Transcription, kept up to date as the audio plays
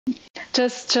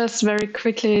Just very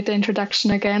quickly, the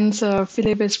introduction again. So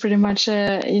Philipp is pretty much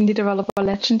an indie developer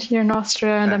legend here in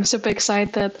Austria, and I'm super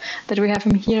excited that we have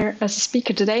him here as a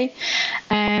speaker today,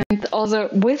 and also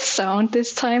with sound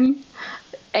this time.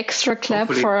 Extra clap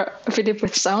Hopefully. For Philipp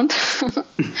with sound.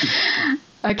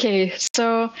 Okay,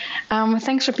 so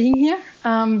thanks for being here.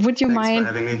 Would you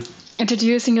mind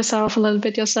introducing yourself a little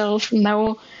bit yourself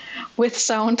now with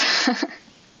sound?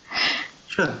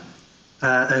 Sure.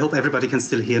 I hope everybody can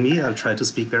still hear me. I'll try to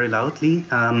speak very loudly.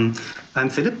 I'm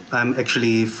Philipp. I'm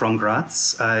actually from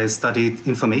Graz. I studied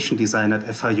information design at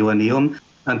FH Joanneum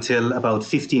until about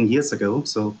 15 years ago,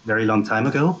 so very long time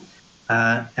ago.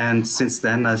 And since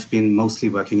then, I've been mostly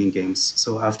working in games.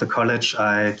 So after college,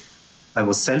 I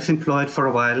was self-employed for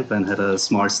a while, then had a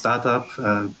small startup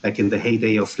back in the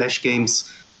heyday of Flash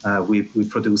games. We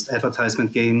produced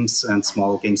advertisement games and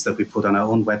small games that we put on our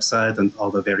own website and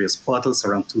all the various portals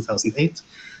around 2008.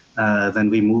 Then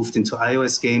we moved into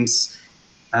iOS games,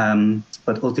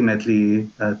 but ultimately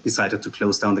decided to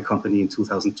close down the company in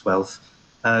 2012.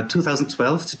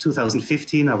 2012 to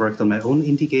 2015, I worked on my own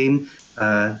indie game.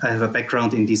 I have a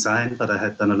background in design, but I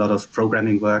had done a lot of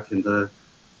programming work in the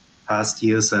past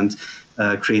years and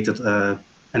created an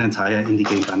entire indie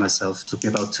game by myself. It took me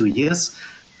about 2 years.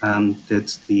 Did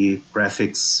the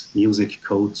graphics, music,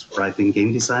 code, writing,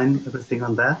 game design, everything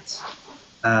on that.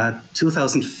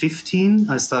 2015,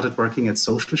 I started working at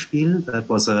Social Spiel. That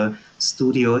was a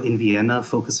studio in Vienna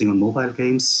focusing on mobile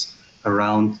games,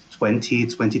 around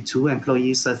 22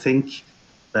 employees, I think.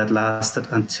 That lasted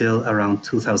until around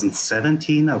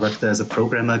 2017. I worked there as a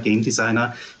programmer, game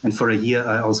designer, and for a year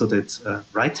I also did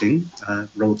writing.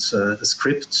 Wrote a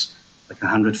script, like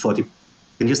 140.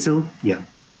 Can you still? Yeah.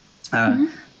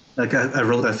 Like I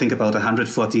wrote, I think, about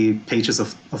 140 pages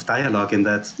of dialogue in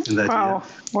that year.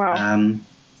 Wow.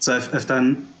 So I've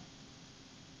done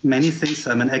many things.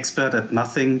 I'm an expert at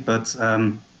nothing, but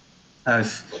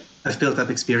I've built up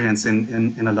experience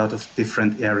in a lot of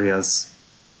different areas.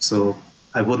 So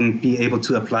I wouldn't be able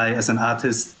to apply as an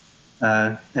artist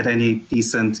at any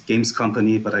decent games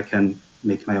company, but I can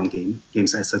make my own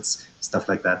games assets, stuff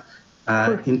like that.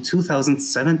 In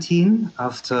 2017,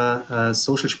 after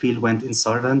Social Spiel went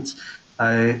insolvent,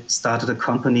 I started a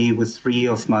company with 3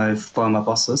 of my former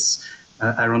bosses,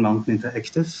 Iron Mountain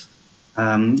Interactive.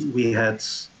 We had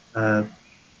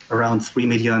around $3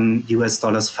 million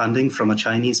funding from a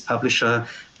Chinese publisher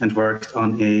and worked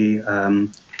on a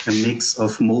mix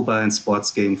of mobile and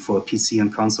sports game for PC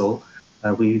and console.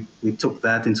 We took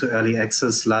that into early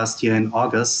access last year in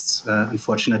August.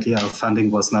 Unfortunately, our funding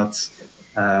was not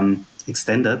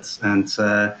extended, and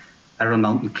Iron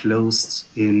Mountain closed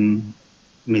in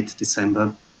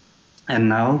mid-December. And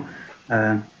now,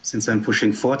 since I'm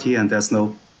pushing 40 and there's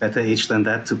no better age than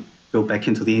that to go back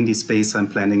into the indie space, I'm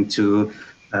planning to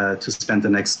spend the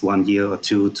next 1 year or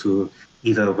 2 to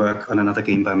either work on another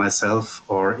game by myself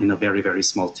or in a very, very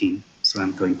small team. So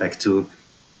I'm going back to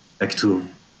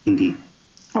indie.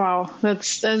 Wow,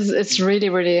 it's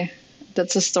really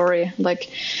that's a story. Like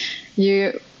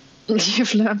you've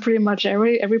learned pretty much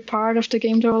every part of the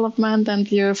game development,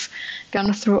 and you've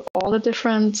gone through all the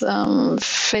different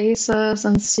phases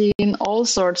and seen all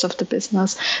sorts of the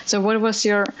business. So what was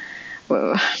your?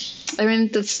 I mean,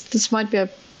 this might be a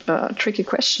tricky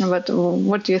question, but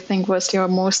what do you think was your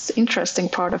most interesting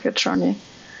part of your journey,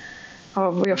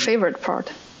 or your favorite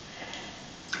part?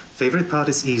 Favorite part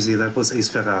is easy. That was Ace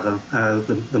Ferrara,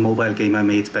 the mobile game I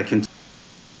made back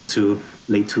into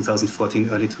late 2014,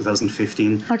 early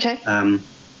 2015. Okay.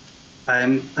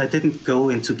 I didn't go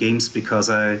into games because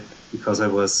I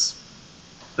was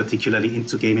particularly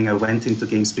into gaming. I went into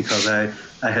games because I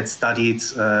had studied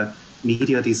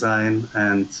media design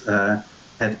and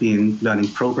had been learning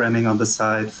programming on the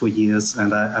side for years,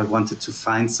 and I wanted to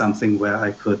find something where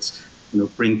I could,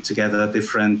 bring together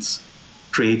different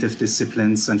creative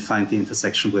disciplines and find the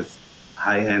intersection with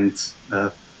high-end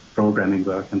programming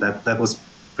work, and that was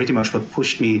pretty much what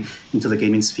pushed me into the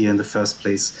gaming sphere in the first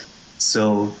place.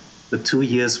 So the 2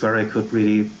 years where I could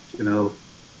really,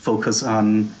 focus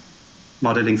on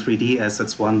modeling 3D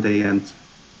assets one day and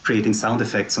creating sound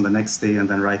effects on the next day and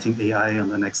then writing AI on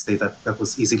the next day, that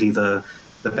was easily the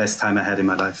best time I had in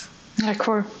my life. Yeah,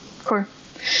 cool.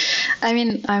 I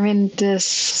mean,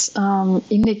 this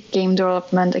indie game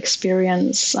development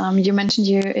experience. You mentioned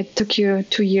it took you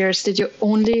 2 years. Did you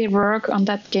only work on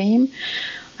that game?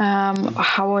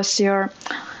 How was your?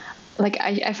 Like,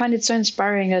 I find it so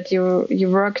inspiring that you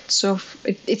worked so.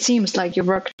 It seems like you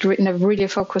worked in a really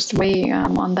focused way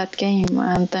on that game,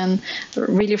 and then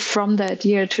really from that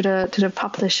year to the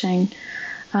publishing.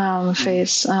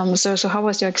 phase. So how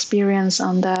was your experience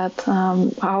on that?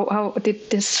 How did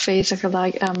this phase of your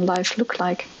life look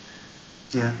like?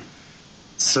 Yeah.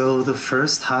 So the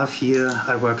first half year,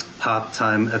 I worked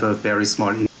part-time at a very small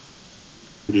in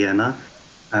Vienna.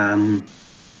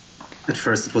 At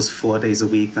first, it was 4 days a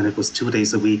week, then it was 2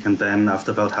 days a week, and then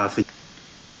after about half a year,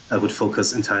 I would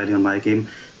focus entirely on my game.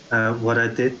 What I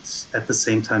did at the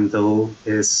same time, though,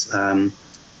 is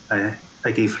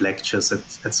I gave lectures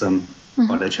at some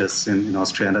colleges in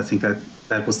Austria, and I think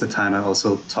that was the time I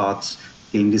also taught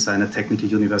game design at Technical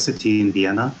University in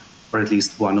Vienna, or at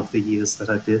least one of the years that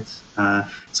I did.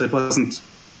 So it wasn't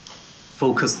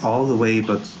focused all the way,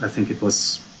 but I think it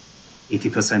was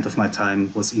 80% of my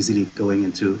time was easily going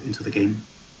into the game.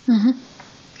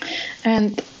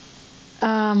 And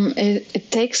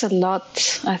it takes a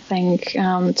lot, I think,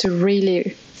 to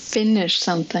really finish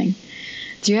something.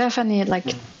 Do you have any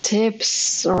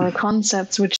tips or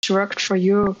concepts which worked for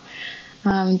you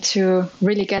to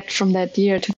really get from that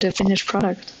year to the finished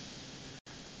product?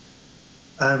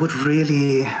 I would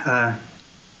really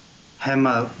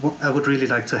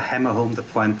like to hammer home the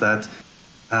point that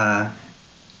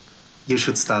you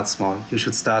should start small. You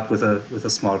should start with a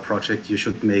small project. You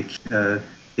should make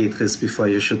Tetris before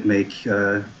you should make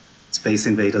Space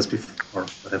Invaders or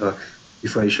whatever.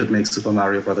 Before you should make Super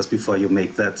Mario Brothers. Before you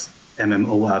make that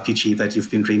MMORPG that you've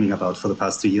been dreaming about for the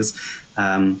past 2 years.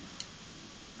 I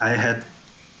had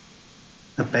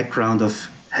a background of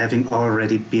having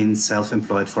already been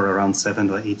self-employed for around 7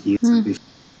 or 8 years.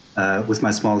 With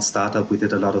my small startup, we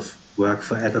did a lot of work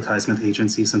for advertisement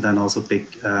agencies and then also big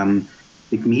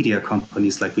media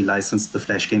companies. Like we licensed the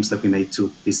Flash games that we made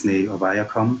to Disney or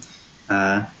Viacom,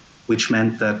 which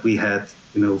meant that we had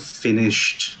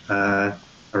finished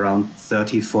around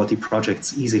 30, 40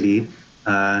 projects easily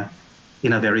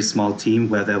in a very small team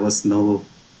where there was no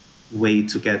way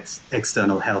to get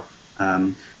external help.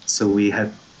 So I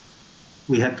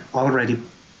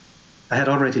had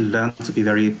already learned to be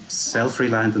very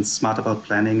self-reliant and smart about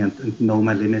planning and know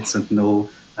my limits and know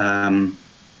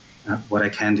what I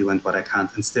can do and what I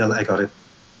can't. And still, I got it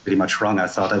pretty much wrong. I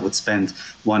thought I would spend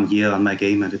 1 year on my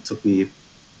game, and it took me,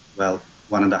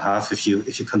 1.5 if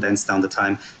you condense down the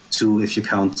time, 2 if you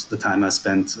count the time I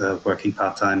spent working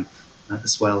part-time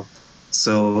as well.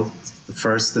 So the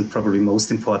first and probably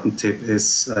most important tip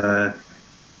is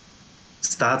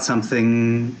start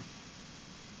something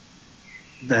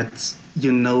that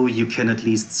you can at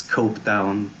least scope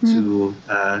down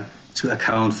to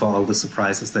account for all the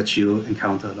surprises that you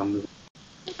encounter along the way.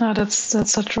 Oh, that's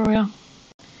so true, yeah.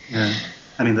 Yeah,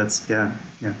 I mean yeah.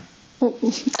 Well,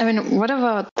 I mean, what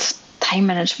about time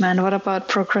management? What about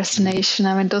procrastination?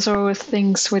 I mean, those are always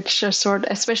things which are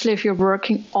especially if you're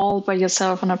working all by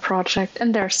yourself on a project,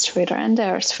 and there's Twitter, and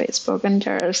there's Facebook, and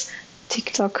there's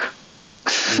TikTok.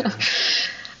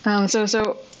 Yeah.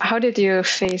 So how did you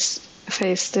face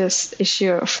this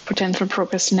issue of potential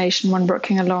procrastination when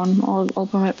working alone, all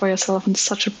by yourself in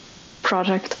such a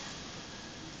project?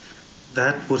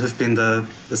 That would have been the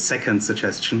second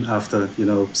suggestion after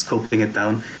scoping it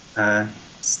down.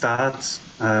 Start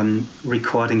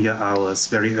recording your hours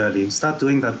very early. Start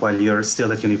doing that while you're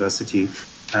still at university.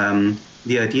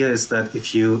 The idea is that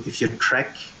if you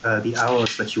track the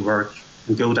hours that you work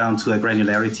and go down to a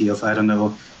granularity of, I don't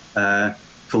know,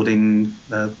 coding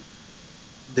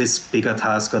this bigger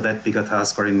task or that bigger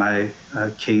task, or in my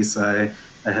case, I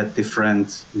had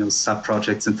different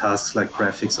sub-projects and tasks like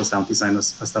graphics or sound design or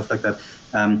stuff like that.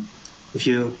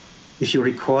 If you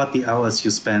record the hours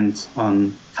you spend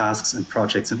on tasks and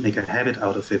projects and make a habit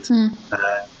out of it,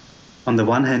 on the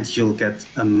one hand, you'll get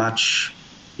much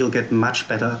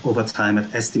better over time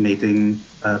at estimating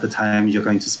the time you're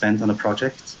going to spend on a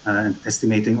project and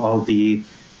estimating all the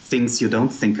things you don't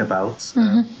think about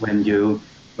when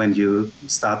you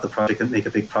start the project and make a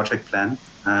big project plan.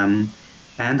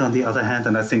 And on the other hand,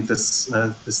 and I think this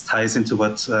ties into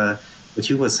what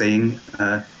you were saying,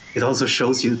 it also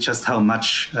shows you just how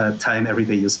much time every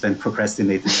day you spend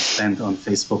procrastinating, spend on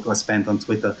Facebook or spend on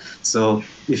Twitter. So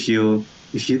if you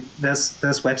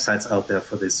there's websites out there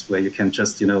for this where you can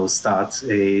just start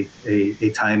a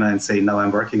timer and say, now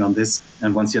I'm working on this,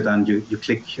 and once you're done you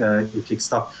click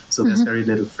stop. So there's very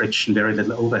little friction, very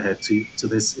little overhead to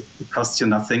this. It costs you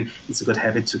nothing. It's a good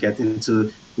habit to get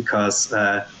into, because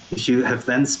if you have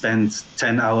then spent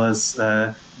 10 hours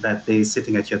that day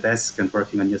sitting at your desk and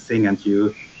working on your thing, and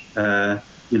you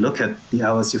look at the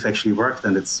hours you've actually worked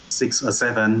and it's 6 or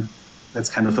 7, that's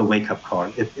kind of a wake-up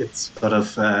call. It's sort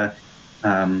of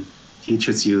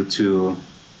teaches you to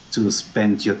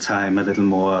spend your time a little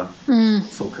more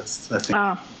focused, I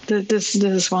think. this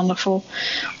is wonderful.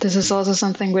 This is also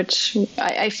something which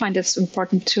I find it's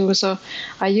important too. So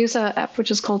I use an app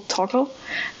which is called Toggle.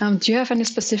 Do you have any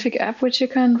specific app which you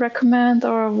can recommend,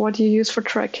 or what do you use for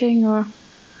tracking? Or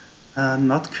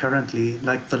Not currently.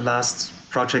 Like the last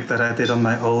project that I did on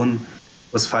my own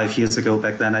was 5 years ago.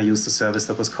 Back then, I used a service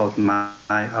that was called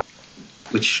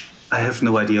which I have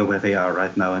no idea where they are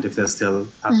right now and if they're still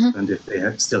up and if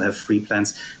they still have free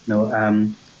plans. No,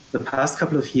 the past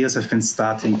couple of years, I've been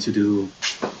starting to do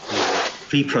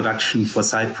pre-production for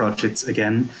side projects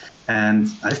again, and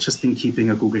I've just been keeping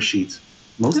a Google Sheet,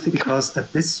 mostly because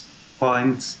at this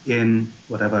point in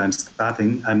whatever I'm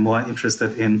starting, I'm more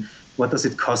interested in what does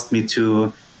it cost me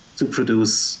to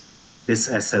produce this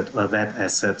asset or that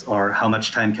asset, or how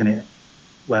much time can it,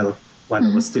 well, while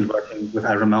I was still working with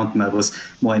Iron Mountain, I was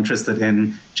more interested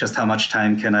in just how much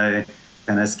time can I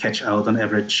sketch out on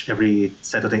average every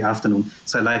Saturday afternoon.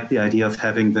 So I like the idea of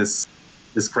having this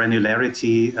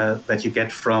granularity that you get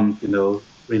from,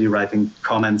 really writing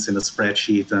comments in a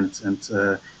spreadsheet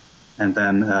and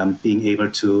then being able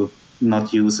to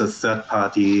not use a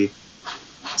third-party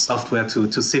software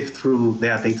to sift through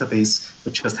their database,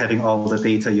 but just having all the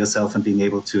data yourself and being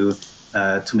able to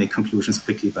make conclusions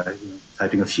quickly by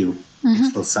typing a few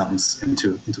Excel sums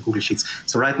into Google Sheets.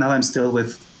 So right now I'm still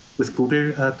with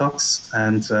Google Docs,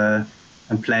 and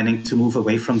I'm planning to move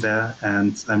away from there,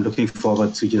 and I'm looking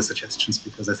forward to your suggestions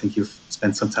because I think you've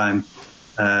spent some time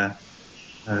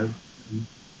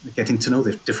getting to know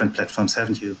the different platforms,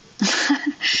 haven't you?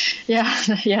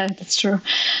 Yeah, that's true.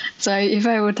 So if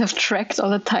I would have tracked all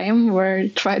the time where I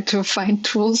tried to find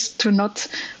tools to not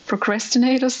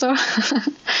procrastinate or so,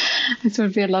 it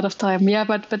would be a lot of time. Yeah,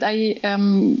 but I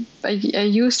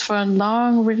used for a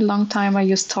really long time, I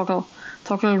used Toggle.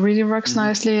 Toggle really works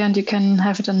nicely, and you can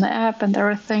have it in the app and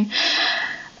everything.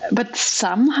 But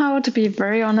somehow, to be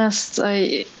very honest,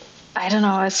 I don't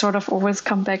know, I sort of always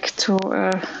come back to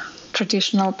a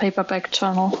traditional paperback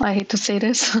journal. I hate to say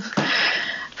this.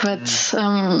 But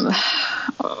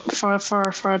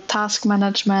for task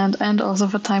management and also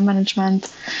for time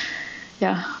management,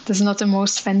 yeah, this is not the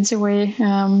most fancy way,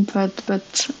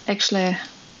 but actually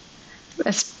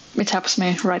it helps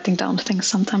me writing down things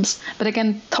sometimes. But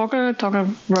again, Toggle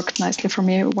worked nicely for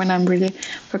me when I'm really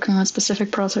working on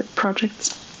specific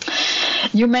projects.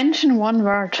 You mentioned one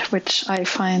word which I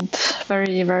find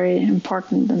very, very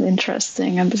important and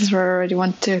interesting, and this is where I already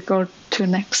want to go to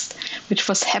next, which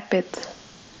was habit.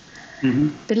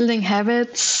 Building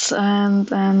habits, and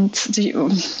do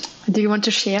you want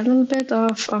to share a little bit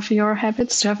of your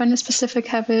habits? Do you have any specific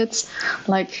habits,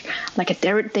 like a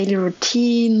daily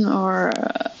routine or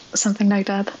something like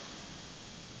that?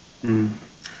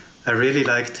 I really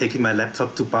like taking my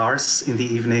laptop to bars in the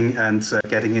evening and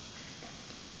getting in.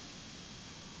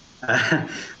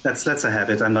 That's a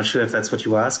habit. I'm not sure if that's what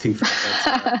you were asking for.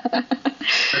 But,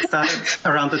 that started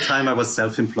around the time I was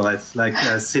self-employed, like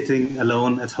sitting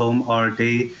alone at home all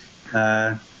day,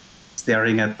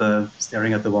 staring at the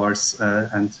walls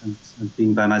and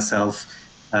being by myself.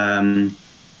 I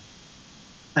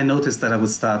noticed that I would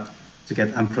start to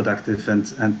get unproductive,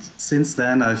 and since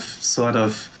then I've sort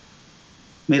of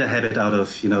made a habit out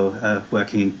of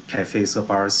working in cafes or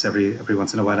bars every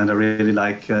once in a while, and I really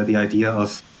like the idea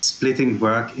of splitting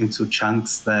work into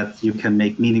chunks that you can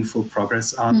make meaningful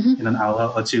progress on in an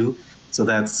hour or two. So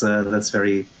that's a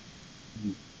very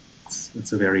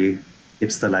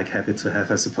hipster-like habit to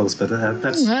have, I suppose. But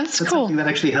that's cool. Something that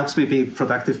actually helps me be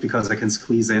productive because I can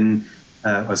squeeze in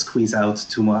or squeeze out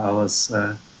 2 more hours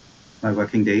my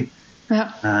working day.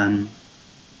 Yeah.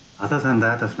 Other than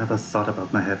that, I've never thought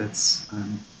about my habits.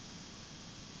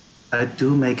 I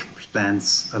do make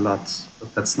plans a lot,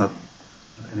 but that's not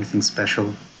anything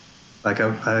special. Like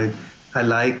I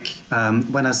like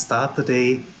when I start the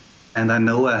day and I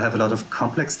know I have a lot of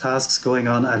complex tasks going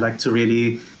on, I like to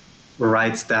really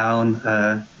write down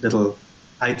little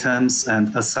items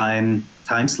and assign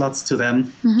time slots to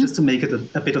them, just to make it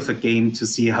a bit of a game to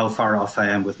see how far off I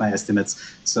am with my estimates.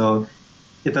 So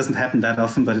it doesn't happen that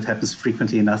often, but it happens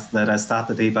frequently enough that I start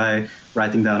the day by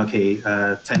writing down, 10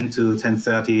 to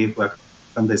 10:30, work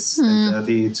on this,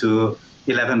 10:30 to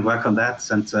 11, work on that,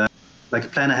 and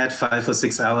plan ahead 5 or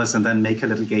 6 hours, and then make a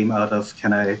little game out of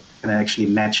can I actually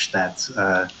match that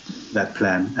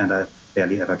plan? And I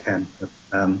barely ever can. But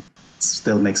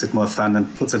still makes it more fun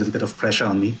and puts a little bit of pressure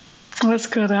on me. That's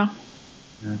good, yeah.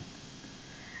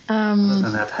 Other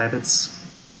than that, habits.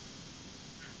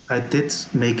 I did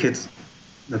make it.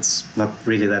 That's not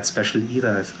really that special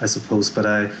either, I suppose. But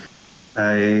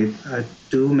I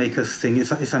do make a thing.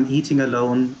 If I'm eating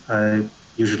alone, I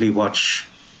usually watch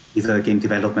either game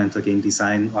development or game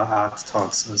design or art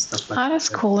talks or stuff like that. That's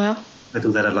cool, yeah. I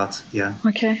do that a lot, yeah.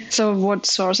 Okay, so what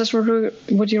sources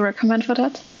would you recommend for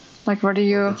that? Like, where do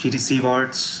you... GDC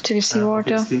Awards. GDC Award,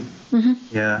 yeah. Mm-hmm.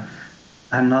 Yeah.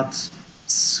 I'm not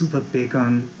super big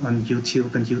on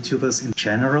YouTube and YouTubers in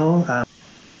general. I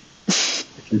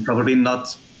can probably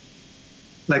not...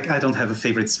 Like, I don't have a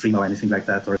favorite streamer or anything like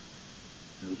that, or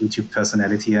YouTube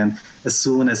personality. And as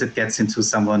soon as it gets into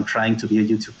someone trying to be a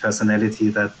YouTube personality,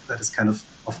 that is kind of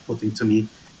off-putting to me,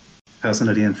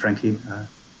 personally and frankly.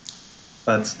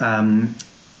 But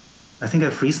I think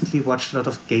I've recently watched a lot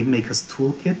of Game Maker's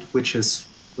Toolkit, which is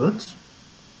good,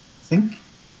 I think.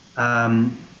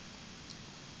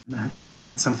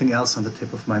 Something else on the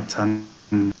tip of my tongue.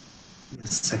 A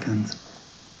second.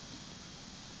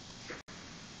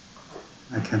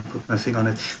 I can't put my finger on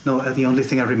it. No, the only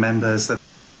thing I remember is that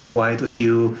quite a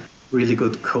few really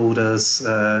good coders,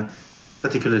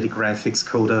 particularly graphics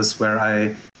coders, where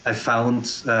I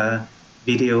found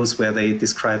videos where they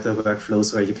describe their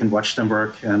workflows, where you can watch them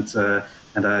work, and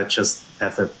I just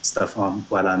have that stuff on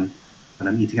while I'm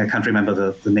eating. I can't remember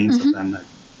the names of them.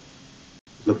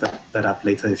 Look that up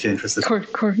later if you're interested.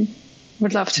 Cool.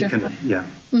 Would love to. Yeah.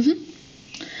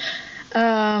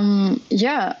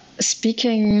 Yeah.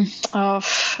 Speaking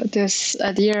of this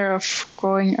idea of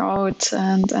going out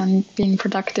and being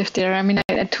productive there, I mean,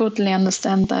 I totally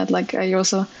understand that. Like, I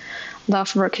also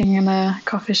love working in a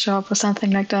coffee shop or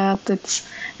something like that. It's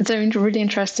a really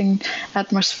interesting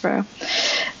atmosphere,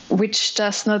 which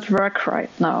does not work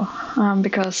right now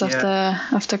because of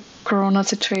the Corona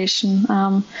situation.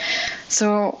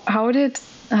 So how did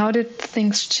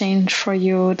things change for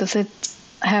you? Does it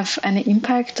have any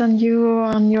impact on you,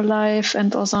 on your life,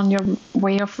 and also on your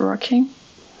way of working?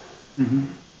 Mm-hmm.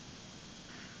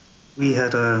 We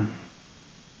had a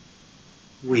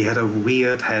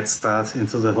weird head start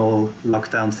into the whole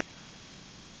lockdown thing.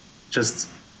 Just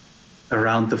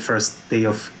around the first day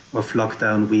of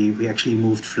lockdown, we actually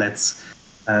moved flats.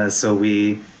 So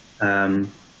we had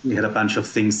a bunch of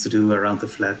things to do around the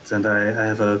flat, and I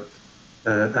have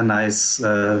a nice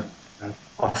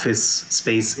office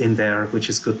space in there, which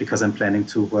is good because I'm planning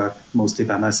to work mostly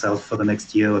by myself for the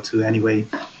next year or two anyway.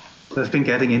 So I've been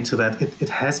getting into that. It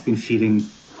has been feeling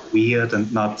weird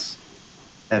and not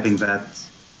having that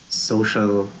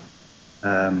social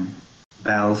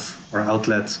valve or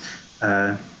outlet.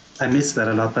 I miss that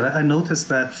a lot, but I noticed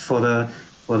that for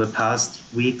the past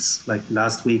weeks, like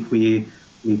last week, we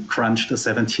crunched a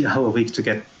 70-hour week to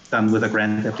get done with a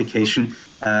grant application.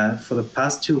 For the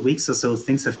past 2 weeks or so,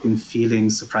 things have been feeling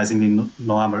surprisingly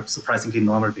normal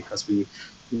because we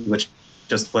were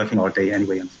just working all day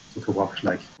anyway and took a walk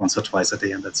like once or twice a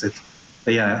day, and that's it.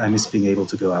 But yeah, I miss being able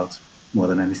to go out more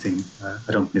than anything.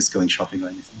 I don't miss going shopping or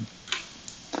anything.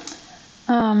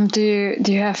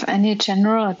 Do you have any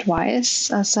general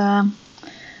advice as for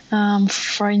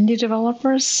indie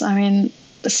developers? I mean,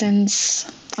 since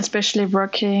especially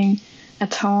working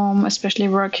at home, especially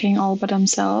working all by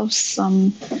themselves,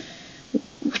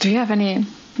 do you have any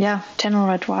general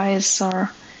advice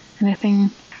or anything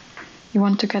you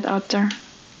want to get out there?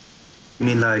 You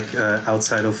mean like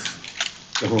outside of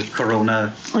the whole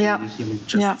Corona? Yeah.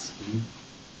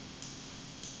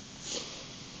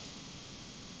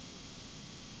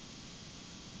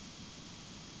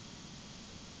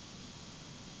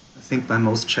 I think my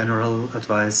most general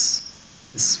advice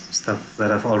is stuff that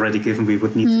I've already given. We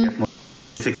would need to get more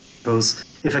specific.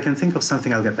 If I can think of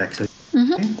something, I'll get back to it.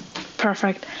 Okay?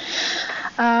 Perfect.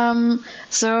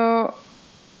 So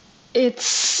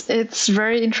it's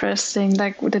very interesting,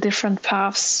 like the different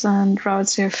paths and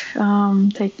routes you've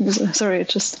taken. Sorry, I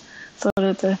just thought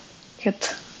that the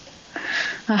cat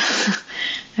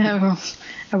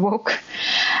awoke.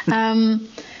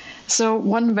 So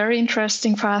one very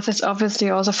interesting path is obviously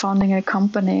also founding a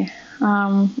company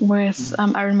with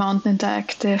Iron Mountain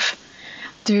Interactive.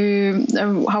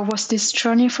 How was this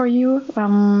journey for you?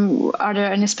 Are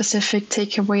there any specific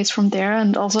takeaways from there?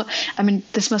 And also, I mean,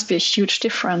 this must be a huge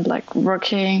difference, like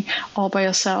working all by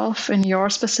yourself in your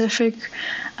specific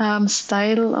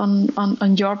style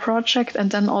on your project, and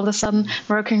then all of a sudden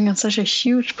working on such a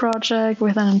huge project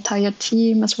with an entire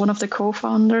team as one of the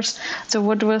co-founders. So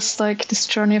what was like this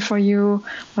journey for you?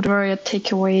 What were your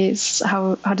takeaways?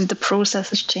 How did the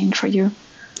processes change for you?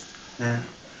 Yeah.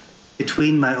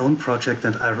 Between my own project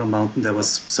and Iron Mountain, there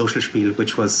was Social Spiel,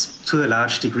 which was to a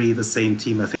large degree the same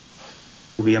team. I think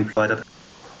we employed.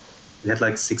 We had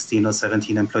like 16 or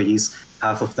 17 employees.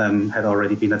 Half of them had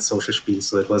already been at Social Spiel,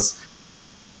 so it was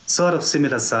sort of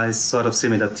similar size, sort of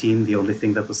similar team. The only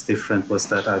thing that was different was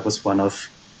that I was one of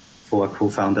 4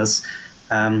 co-founders.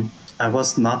 I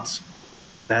was not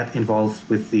that involved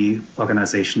with the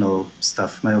organizational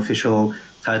stuff. My official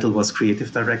title was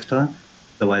creative director,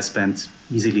 though I spent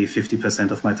easily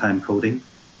 50% of my time coding.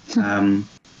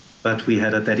 But we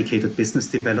had a dedicated business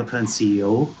developer and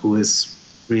CEO who is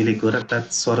really good at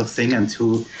that sort of thing, and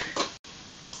who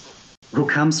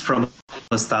comes from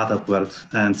a startup world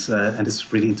and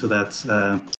is really into that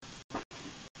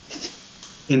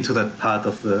part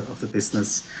of the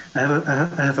business. I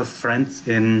have a friend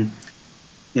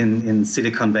in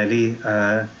Silicon Valley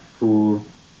who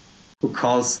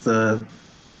calls the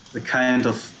kind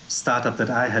of startup that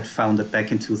I had founded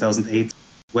back in 2008,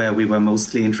 where we were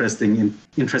mostly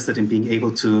interested in being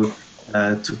able to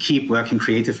keep working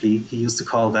creatively. He used to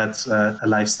call that a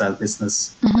lifestyle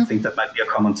business. I think that might be a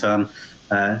common term.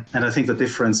 And I think the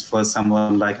difference for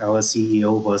someone like our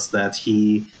CEO was that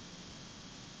he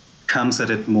comes at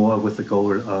it more with the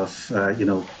goal of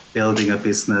building a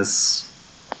business,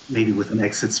 maybe with an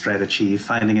exit strategy,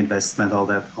 finding investment, all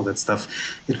that stuff.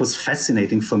 It was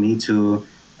fascinating for me to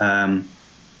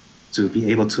be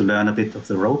able to learn a bit of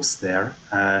the ropes there,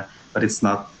 but it's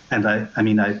not. And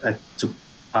I took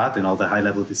part in all the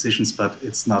high-level decisions, but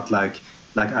it's not like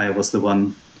I was the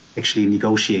one actually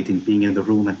negotiating, being in the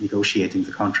room and negotiating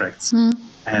the contracts.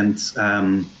 And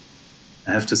I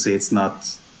have to say, it's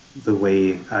not the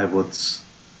way I would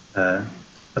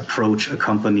approach a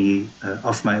company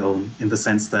of my own, in the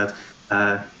sense that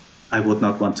I would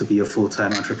not want to be a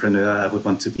full-time entrepreneur. I would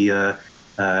want to be a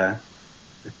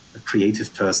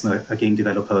creative person, a game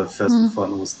developer first and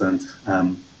foremost, and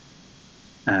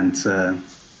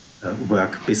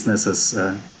work business as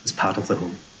part of the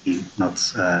whole,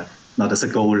 not as a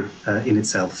goal in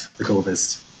itself. The goal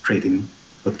is creating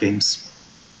good games.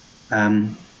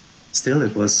 Still,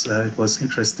 it was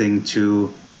interesting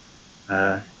to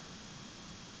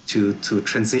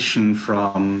transition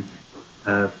from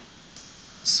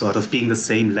sort of being the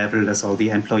same level as all the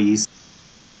employees,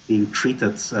 being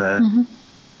treated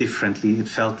differently. It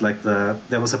felt like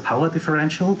there was a power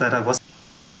differential that I wasn't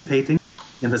anticipating,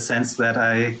 in the sense that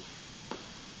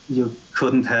you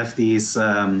couldn't have these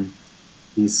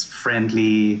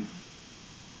friendly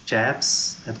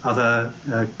jabs at other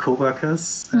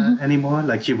co-workers anymore,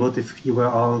 like you would if you were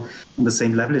all on the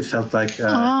same level. It felt like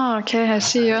okay, I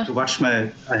see you.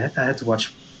 I had to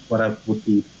watch what I would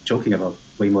be joking about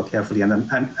way more carefully, and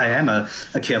I am a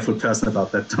careful person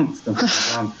about that. Don't get me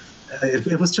wrong.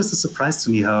 It was just a surprise to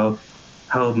me how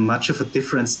much of a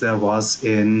difference there was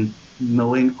in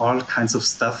knowing all kinds of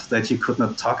stuff that you could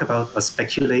not talk about or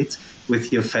speculate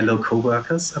with your fellow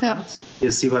co-workers about. Yeah.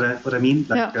 You see what I mean?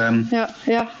 Like,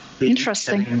 yeah.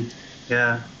 Interesting.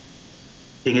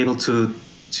 Being able to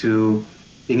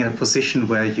being in a position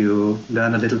where you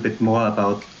learn a little bit more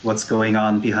about what's going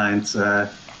on behind some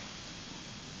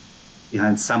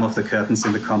of the curtains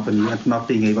in the company, and not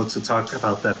being able to talk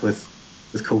about that with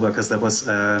co-workers. That was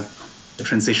a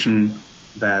transition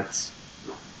that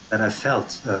I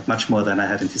felt much more than I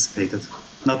had anticipated.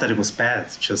 Not that it was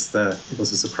bad, just it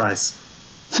was a surprise.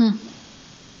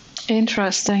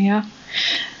 Interesting, yeah.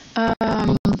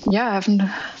 I haven't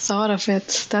thought of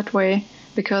it that way,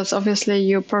 because obviously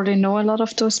you probably know a lot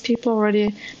of those people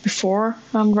already before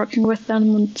working with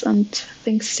them, and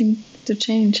things seem to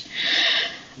change.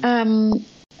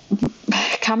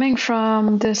 Coming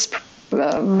from this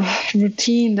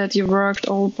routine that you worked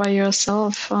all by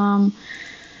yourself,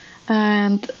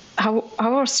 and how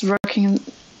was working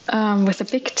with a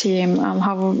big team?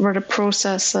 How were the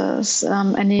processes?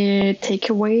 Any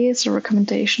takeaways or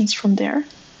recommendations from there?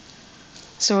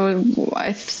 So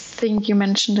I think you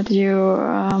mentioned that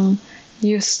you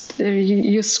used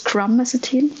Scrum as a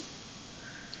team.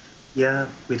 Yeah,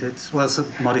 we did. Well, it's a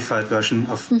modified version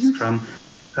of Scrum.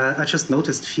 I just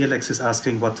noticed Felix is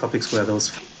asking what topics were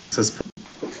those.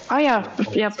 Oh yeah,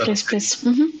 please.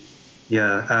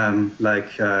 Yeah,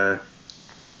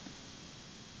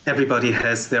 everybody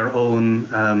has their own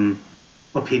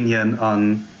opinion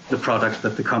on the product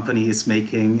that the company is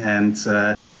making and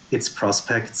its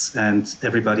prospects, and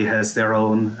everybody has their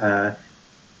own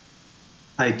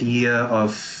idea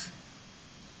of,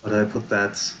 how do I put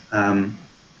that?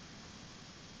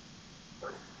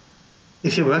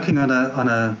 If you're working on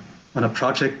a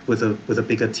project with a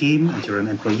bigger team and you're an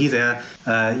employee there,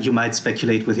 you might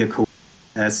speculate with your co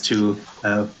as to,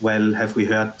 have we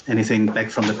heard anything back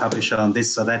from the publisher on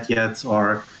this or that yet,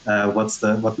 or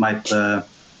what might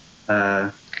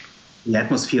the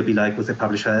atmosphere be like with the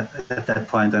publisher at that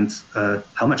point, and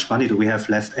how much money do we have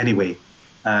left anyway?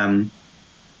 And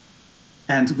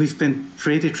we've been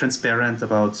pretty transparent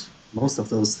about most of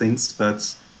those things,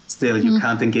 but still you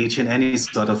can't engage in any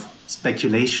sort of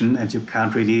speculation, and you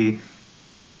can't really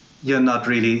you're not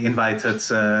really invited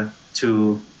to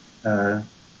the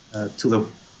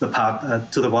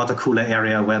water cooler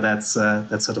area where that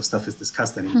sort of stuff is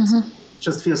discussed anymore. So it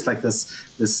just feels like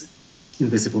this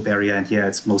invisible barrier, and yeah,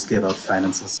 it's mostly about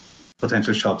finances,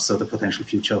 potential shops, or the potential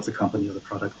future of the company or the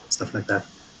product, stuff like that.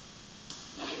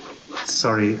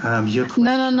 Sorry, your question.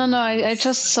 No. I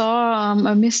just saw.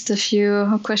 I missed a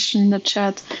few questions in the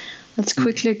chat. Let's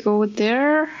quickly go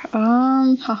there.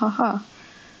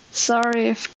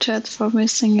 Sorry, chat, for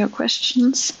missing your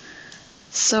questions.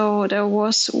 So there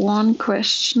was one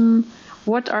question.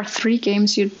 What are 3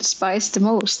 games you despise the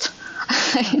most?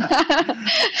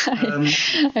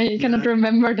 I cannot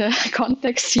remember the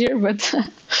context here, but...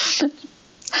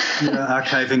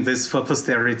 archiving this for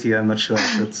posterity, I'm not sure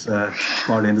if it's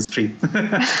more in the street.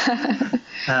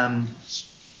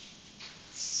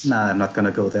 No, I'm not going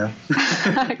to go there.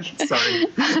 Sorry.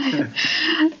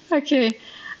 Okay.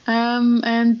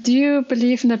 And do you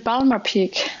believe in the Balmer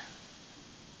Peak?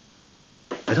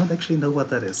 I don't actually know what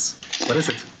that is. What is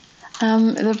it?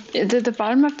 The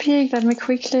Balmer Peak, let me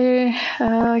quickly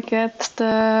get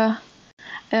the...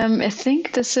 I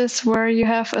think this is where you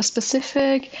have a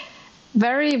specific,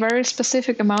 very, very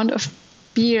specific amount of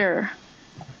beer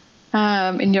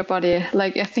in your body.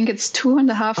 Like, I think it's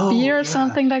 2.5 beer or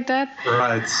something like that.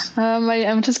 Right.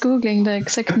 I'm just Googling the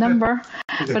exact number.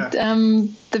 But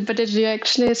you're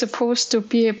actually supposed to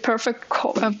be a perfect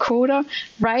coder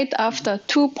right after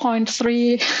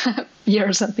 2.3 beer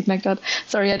or something like that.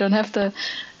 Sorry, I don't have the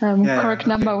correct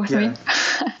number with me.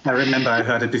 I remember I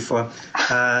heard it before.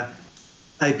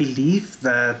 I believe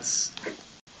that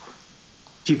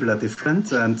people are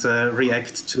different and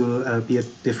react to beer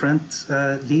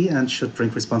differently and should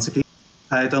drink responsibly.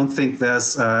 I don't think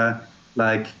there's I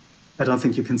don't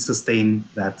think you can sustain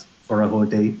that for a whole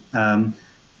day.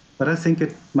 But I think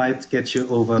it might get you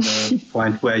over the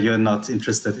point where you're not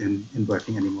interested in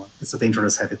working anymore. It's a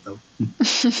dangerous habit, though.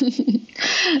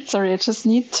 Sorry, I just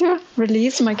need to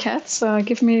release my cats.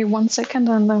 Give me 1 second,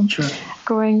 and I'm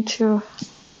going to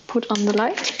put on the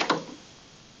light.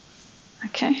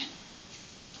 Okay.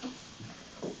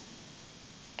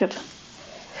 Good.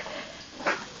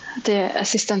 The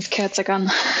assistant cats are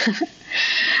gone.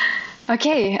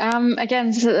 Okay,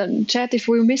 again, chat, if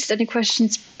we missed any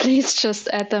questions, please just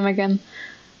add them again.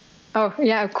 Oh,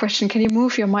 yeah, a question. Can you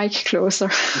move your mic closer?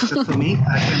 Is it for me?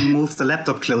 I can move the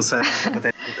laptop closer.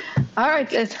 All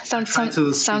right, it sounds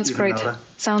great.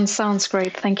 Sounds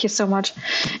great. Thank you so much.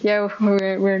 Yeah,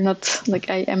 we're not,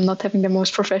 I am not having the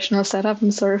most professional setup.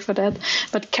 I'm sorry for that.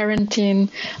 But quarantine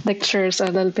lectures are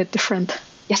a little bit different.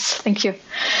 Yes, thank you.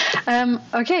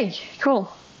 Okay,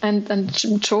 cool. And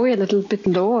Joey a little bit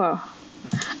lower.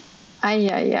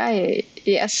 Aye.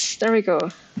 Yes, there we go.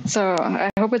 So I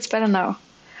hope it's better now.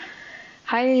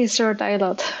 Hi, Sir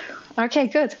Dialot. Okay,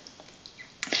 good.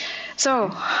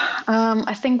 So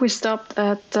I think we stopped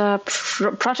at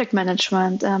project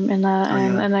management in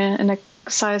a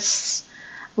size.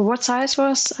 What size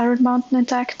was Iron Mountain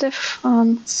Interactive?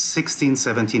 16,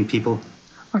 17 people.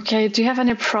 Okay. Do you have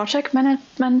any project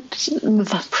management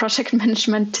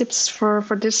tips for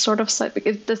this sort of site?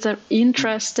 Because it's an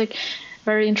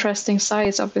very interesting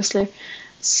size, obviously.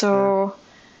 So,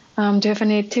 do you have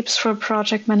any tips for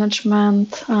project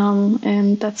management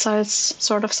in that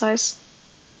sort of size?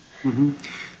 Mm-hmm.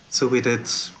 So we did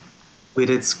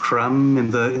Scrum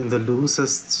in the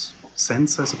loosest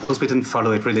sense, I suppose. We didn't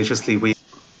follow it religiously. We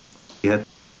had.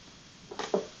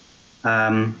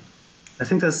 I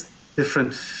think there's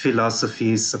different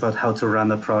philosophies about how to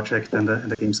run a project and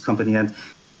a games company, and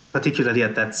particularly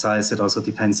at that size, it also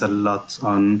depends a lot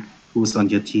on who's on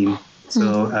your team.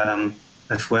 So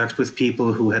I've worked with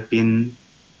people who had been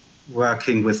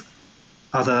working with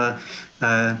other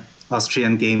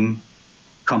Austrian game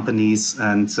companies,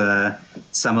 and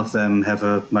some of them have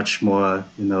a much more,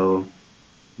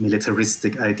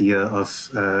 militaristic idea of,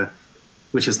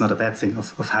 which is not a bad thing,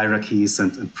 of hierarchies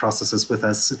and processes. With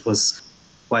us, it was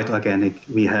quite organic.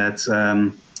 We had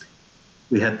the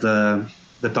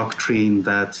doctrine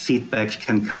that feedback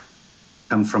can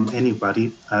come from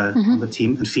anybody on the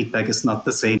team, and feedback is not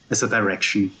the same as a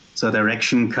direction. So a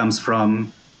direction comes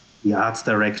from the art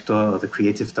director or the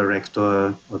creative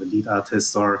director or the lead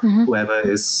artist or whoever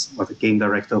is, or the game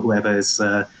director, whoever is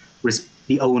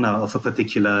the owner of a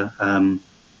particular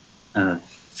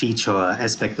feature or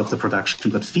aspect of the production.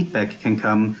 But feedback can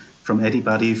come from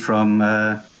anybody, from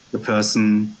the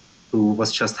person who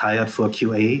was just hired for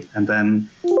QA and then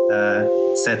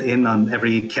sat in on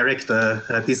every character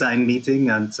design meeting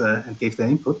and gave their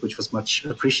input, which was much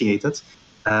appreciated,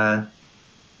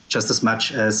 just as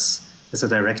much as as a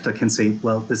director can say,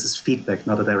 well, this is feedback,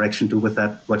 not a direction. Do with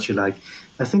that what you like.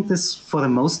 I think this, for the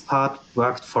most part,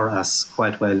 worked for us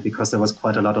quite well because there was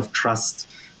quite a lot of trust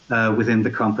within the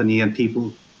company, and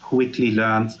people quickly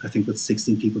learned. I think with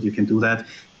 16 people you can do that.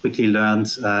 Quickly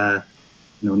learned,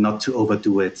 not to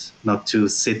overdo it, not to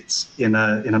sit in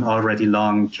an already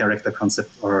long character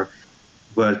concept or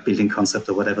world building concept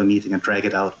or whatever meeting and drag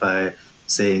it out by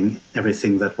saying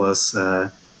everything that was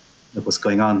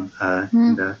going on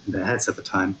in their heads at the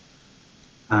time.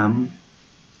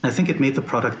 I think it made the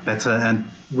product better. And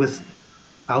with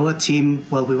our team,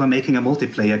 well, we were making a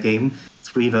multiplayer game,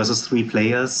 3 versus 3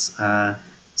 players.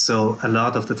 So a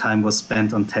lot of the time was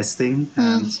spent on testing.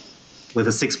 And with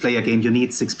a 6-player game, you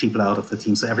need 6 people out of the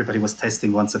team. So everybody was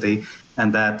testing once a day.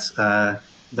 And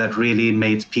that really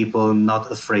made people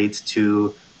not afraid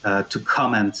to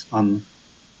comment on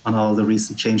all the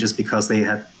recent changes, because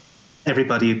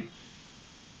everybody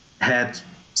had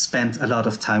spent a lot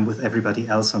of time with everybody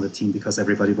else on the team, because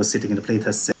everybody was sitting in the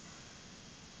playtest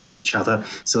each other.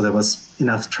 So there was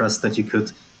enough trust that you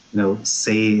could,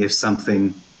 say if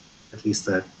something, at least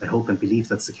I hope and believe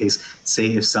that's the case, say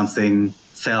if something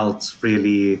felt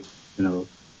really,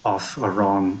 off or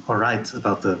wrong or right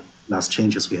about the last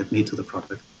changes we had made to the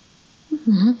product.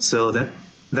 Mm-hmm. So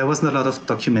there wasn't a lot of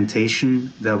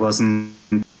documentation. There wasn't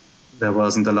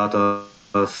a lot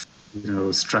of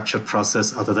structured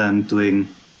process other than doing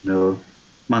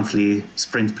monthly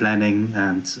sprint planning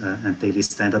and daily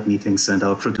stand-up meetings. And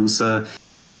our producer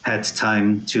had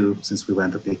time to, since we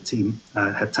weren't a big team,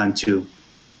 had time to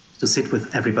sit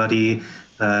with everybody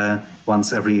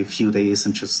once every few days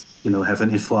and just have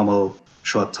an informal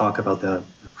short talk about their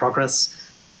progress,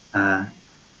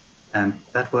 and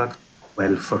that worked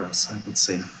well for us, I would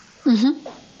say. Mm-hmm.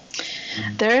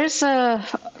 There is a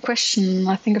question,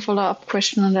 I think a follow-up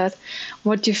question on that.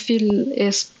 What do you feel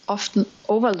is often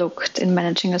overlooked in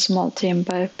managing a small team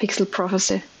by Pixel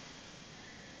Prophecy?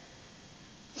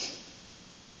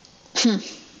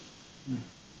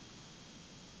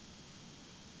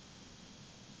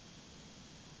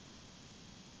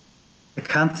 I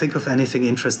can't think of anything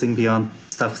interesting beyond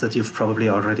stuff that you've probably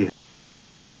already heard.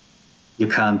 You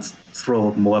can't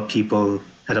throw more people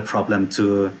at a problem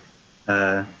to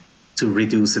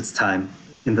reduce its time,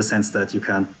 in the sense that you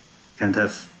can't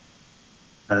have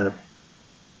a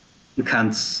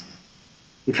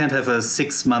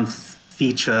 6-month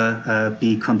feature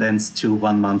be condensed to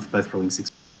 1 month by throwing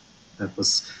 6.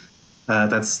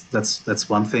 That's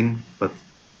one thing, but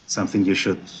something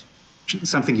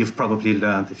you've probably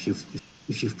learned if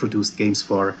you've produced games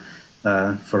for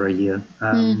a year.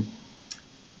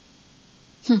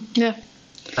 Yeah.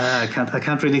 I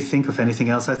can't really think of anything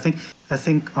else. I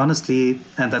think honestly,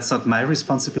 and that's not my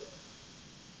responsibility.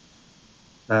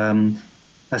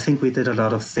 I think we did a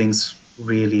lot of things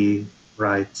really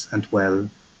right and well.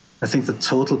 I think the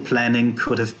total planning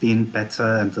could have been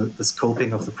better, and the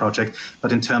scoping of the project.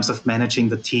 But in terms of managing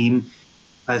the team,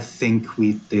 I think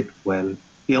we did well.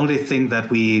 The only thing that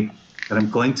I'm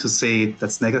going to say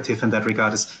that's negative in that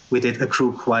regard is we did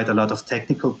accrue quite a lot of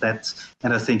technical debt,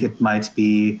 and I think it might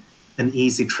be an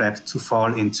easy trap to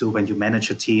fall into when you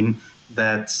manage a team,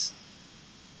 that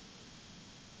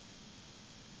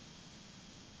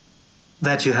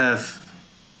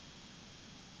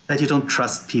you don't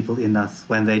trust people enough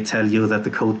when they tell you that the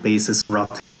code base is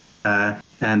rotten,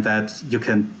 and that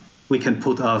we can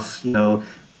put off,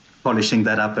 polishing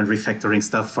that up and refactoring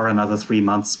stuff for another 3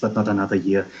 months, but not another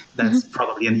year. That's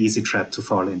probably an easy trap to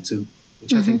fall into,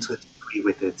 which I think to a degree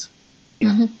we did.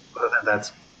 Yeah. Other than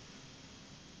that.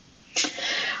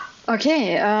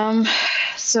 Okay,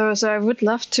 so I would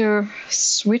love to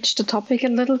switch the topic a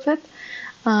little bit.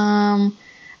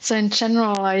 So in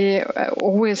general, I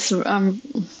always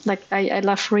I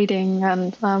love reading,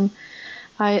 and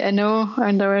I know,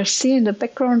 and I see in the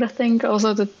background, I think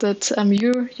also that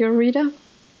you're a reader.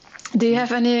 Do you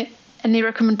have any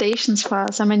recommendations for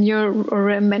us? I mean, you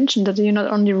already mentioned that you're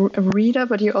not only a reader,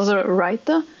 but you're also a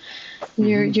writer.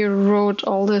 You wrote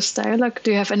all this dialogue.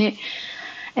 Do you have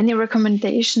any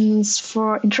recommendations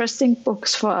for interesting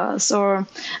books for us, or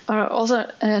also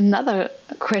another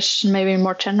question, maybe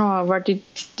more general? Where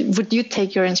would you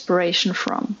take your inspiration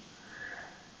from?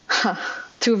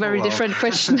 Two very different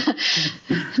questions,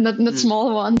 not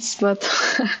small ones, but.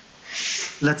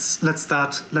 Let's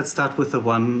start with the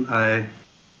one I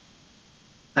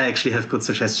actually have good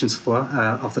suggestions for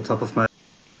off the top of my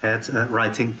head.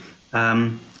 Writing.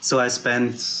 So I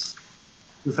spent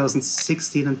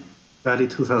 2016 and early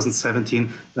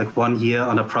 2017, like 1 year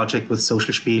on a project with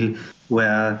Social Spiel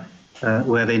where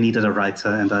they needed a writer,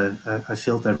 and I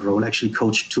filled that role. Actually,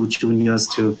 coached 2 juniors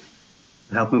to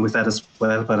help me with that as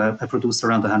well. But I produced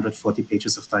around 140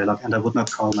 pages of dialogue, and I would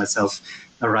not call myself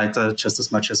a writer just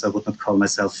as much as I would not call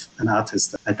myself an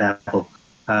artist. I dabble.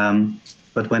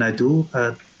 But when I do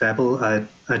dabble, I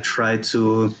try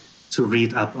to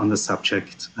read up on the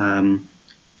subject.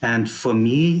 And for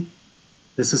me,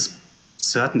 this is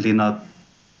certainly not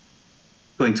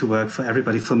going to work for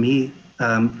everybody. For me,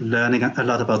 learning a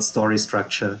lot about story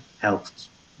structure helped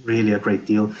really a great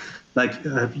deal. Like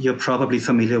you're probably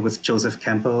familiar with Joseph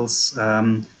Campbell's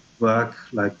work,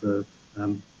 like the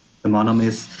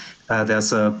monomyth.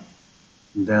 There's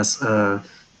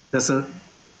a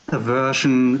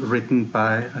version written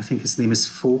by, I think his name is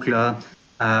Vogler.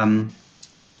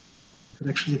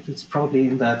 Actually, it's probably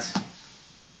in that.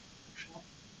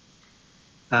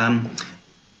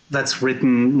 That's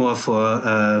written more for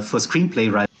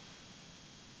screenplay writing.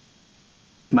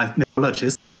 My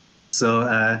mythologist.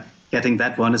 So getting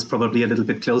that one is probably a little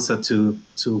bit closer to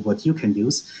what you can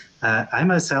use. I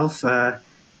myself am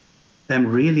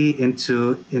really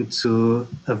into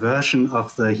a version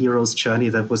of the hero's journey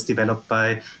that was developed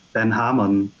by Dan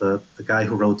Harmon, the guy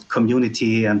who wrote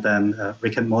Community and then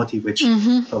Rick and Morty, which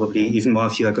probably even more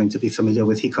of you are going to be familiar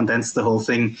with. He condensed the whole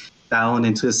thing down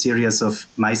into a series of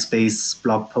MySpace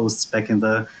blog posts back in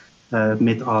the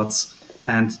mid-aughts.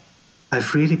 And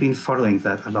I've really been following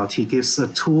that a lot. He gives a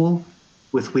tool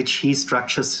with which he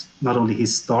structures not only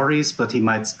his stories, but he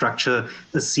might structure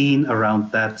a scene around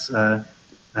that,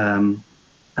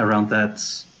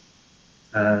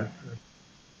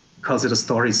 calls it a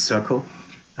story circle.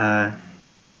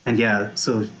 And yeah,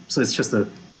 so it's just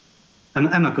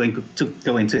I'm not going to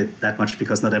go into it that much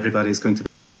because not everybody is going to.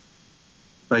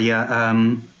 But yeah,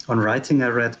 on writing, I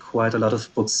read quite a lot of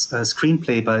books.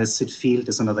 Screenplay by Sid Field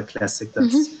is another classic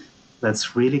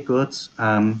that's really good.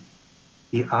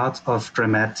 The Art of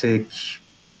Dramatic,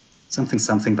 something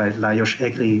by Lajos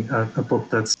Egri, a book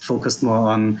that's focused more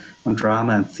on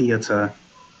drama and theater.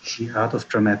 The Art of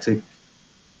Dramatic,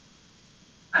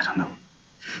 I don't know.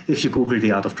 If you Google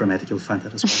The Art of Dramatic, you'll find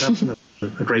that as well.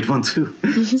 That's a great one too.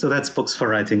 So that's books for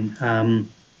writing.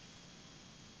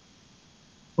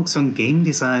 Books on game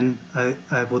design,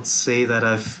 I would say that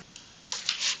I've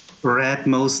read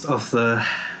most of the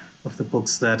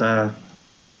books that are,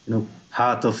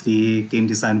 part of the Game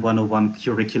Design 101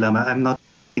 curriculum. I'm not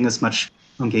doing as much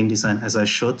on game design as I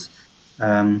should.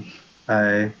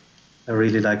 I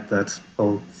really like that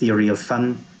whole theory of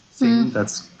fun thing.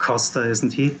 That's Costa,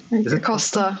 isn't he? Is it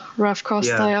Costa? Ralph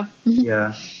Costa, yeah.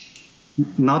 Yeah.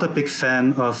 Not a big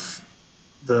fan of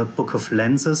the Book of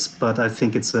Lenses, but I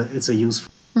think it's a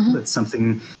useful. It's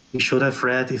something we should have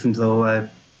read, even though I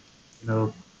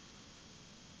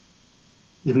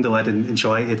didn't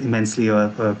enjoy it immensely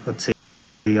or take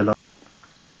a lot.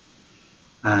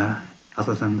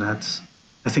 Other than that,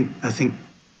 I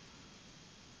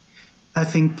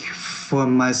think for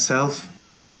myself,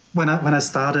 when I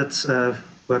started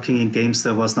working in games,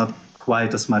 there was not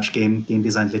quite as much game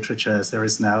design literature as there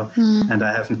is now, and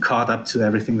I haven't caught up to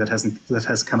everything that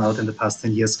has come out in the past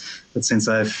 10 years. But since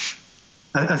I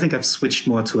think I've switched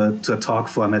more to a talk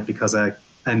format because I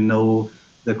know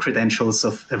the credentials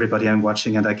of everybody I'm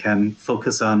watching, and I can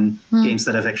focus on games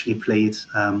that I've actually played.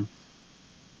 I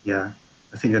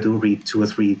think I do read 2 or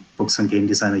 3 books on game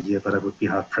design a year, but I would be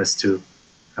hard pressed to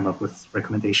come up with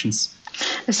recommendations.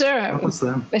 Is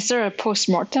there a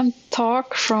post-mortem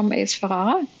talk from Ace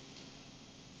Ferrara?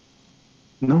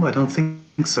 No, I don't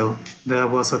think so. There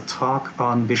was a talk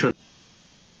on visual.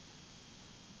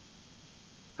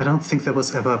 I don't think there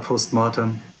was ever a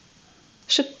post-mortem.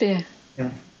 Should be.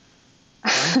 Yeah.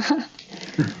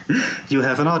 You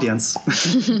have an audience.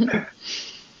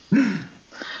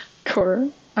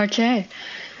 Cool. Okay.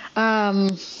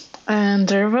 And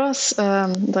there was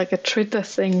like a Twitter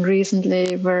thing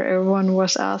recently where everyone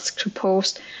was asked to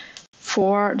post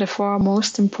the 4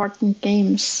 most important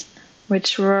games,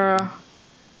 which were,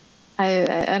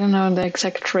 I don't know the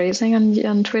exact phrasing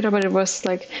on Twitter, but it was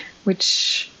like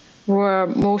which were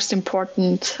most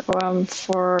important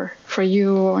for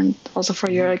you and also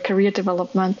for your career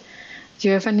development. Do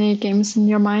you have any games in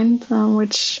your mind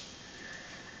which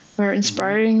were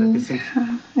inspiring,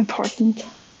 important?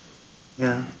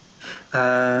 Yeah.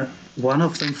 One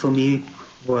of them for me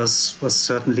was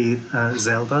certainly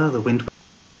Zelda, The Wind Waker.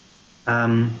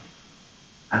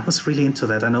 I was really into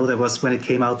that. I know when it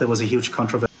came out, there was a huge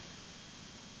controversy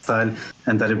style,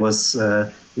 and that it was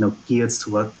geared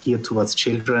towards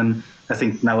children. I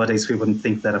think nowadays we wouldn't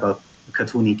think that about a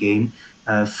cartoony game.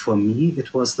 For me,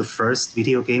 it was the first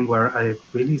video game where I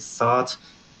really thought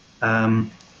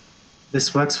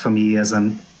this works for me as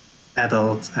an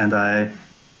adult, and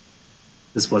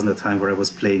this wasn't a time where I was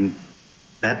playing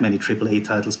that many AAA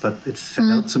titles, but it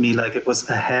felt to me like it was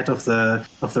ahead of the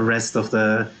rest of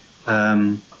the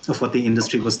of what the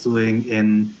industry was doing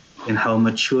in how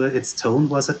mature its tone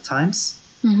was at times.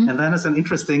 And then as an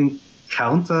interesting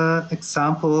counter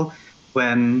example,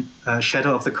 when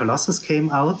Shadow of the Colossus came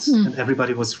out and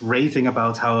everybody was raving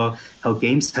about how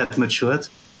games had matured,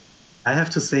 I have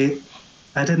to say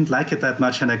I didn't like it that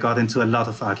much, and I got into a lot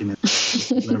of arguments.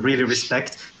 People I really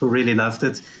respect, who really loved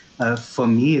it. For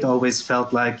me, it always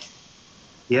felt like,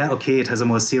 yeah, okay, it has a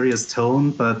more serious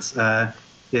tone, but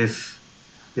if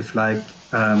I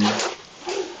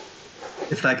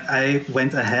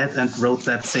went ahead and wrote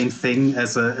that same thing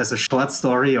as a short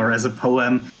story or as a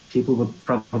poem, people would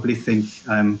probably think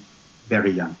I'm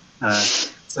very young.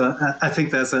 So I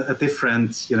think there's a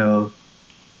different,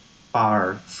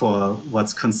 bar for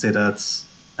what's considered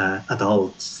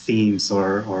adult themes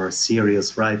or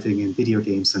serious writing in video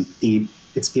games and deep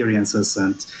experiences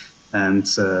and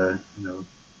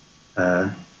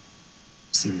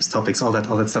serious topics, all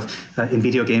that stuff in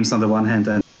video games on the one hand,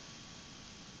 and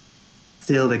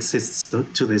still exists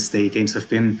to this day. Games have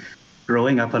been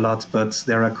growing up a lot, but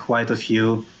there are quite a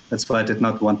few. That's why I did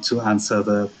not want to answer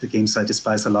the games I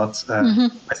despise a lot.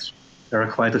 There are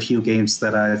quite a few games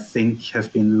that I think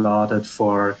have been lauded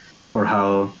for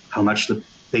how much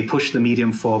they push the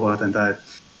medium forward, and I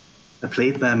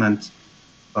played them and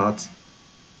thought,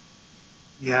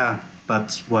 yeah,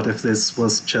 but what if this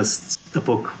was just a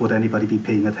book? Would anybody be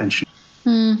paying attention?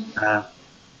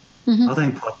 Other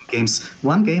important games.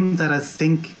 One game that I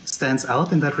think stands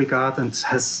out in that regard and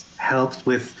has helped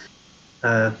with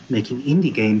making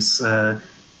indie games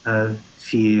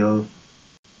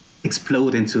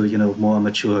explode into more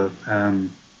mature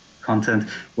content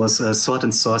was Sword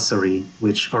and Sorcery,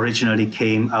 which originally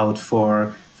came out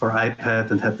for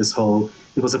iPad and had this whole.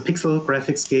 It was a pixel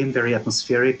graphics game, very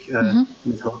atmospheric. And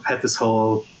it had this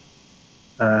whole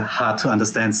hard to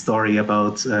understand story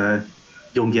about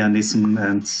Jungianism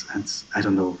and I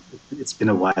don't know. It's been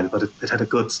a while, but it had a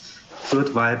good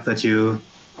vibe that you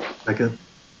like a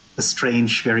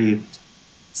strange, very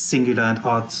singular and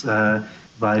odd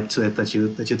vibe to it that you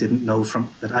didn't know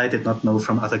that I did not know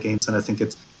from other games, and I think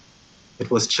it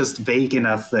was just vague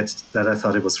enough that I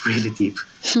thought it was really deep.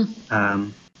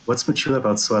 What's mature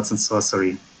about Swords and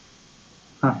Sorcery?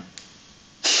 Huh.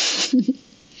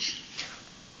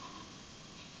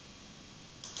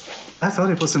 I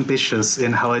thought it was ambitious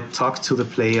in how it talked to the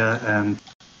player and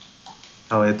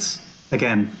how it,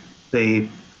 again, they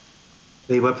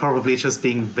were probably just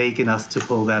being vague enough to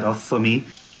pull that off for me.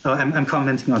 Oh, I'm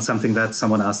commenting on something that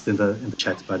someone asked in the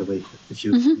chat, by the way, if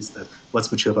you missed that.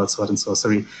 What's mature about Sword and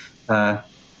Sorcery?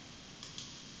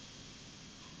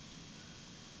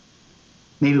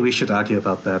 Maybe we should argue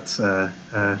about that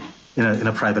in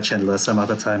a private channel or some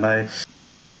other time. I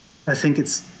think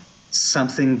it's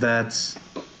something that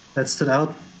stood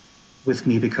out with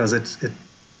me because it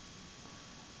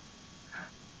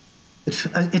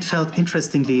felt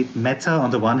interestingly meta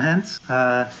on the one hand,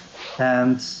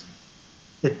 and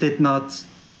it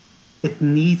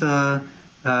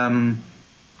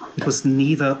was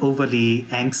neither overly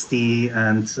angsty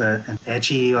and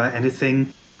edgy or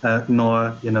anything,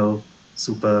 nor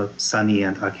super sunny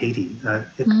and arcadey.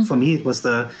 For me,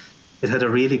 it had a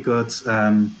really good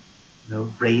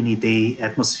rainy day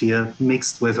atmosphere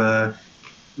mixed with a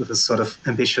sort of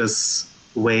ambitious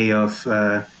way of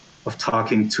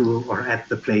talking to or at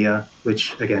the player,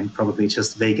 which again probably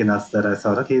just vague enough that I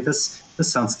thought, okay, this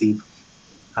sounds deep.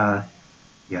 But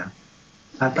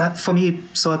for me,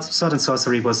 Sword and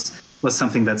Sorcery was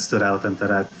something that stood out and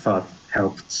that I thought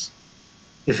helped.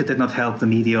 If it did not help the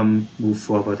medium move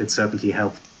forward, it certainly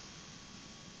helped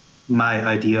my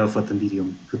idea of what the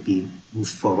medium could be move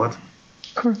forward.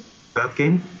 Cool. Third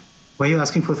game? Were you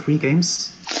asking for 3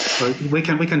 games? Or we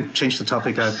can change the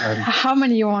topic. How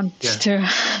many you want to?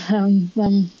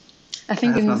 I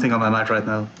think I have nothing on my mind right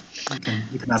now.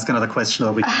 You can ask another question,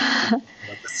 or we can.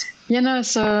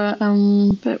 So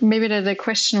maybe the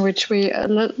question which we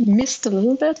missed a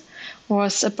little bit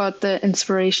was about the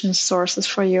inspiration sources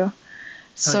for you.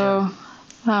 So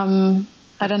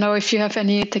I don't know if you have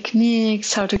any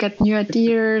techniques, how to get new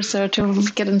ideas or to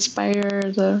get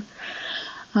inspired.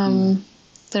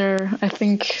 There are, I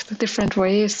think, different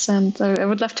ways, and I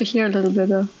would love to hear a little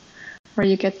bit of where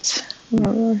you get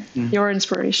your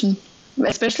inspiration,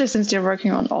 especially since you're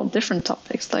working on all different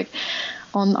topics, like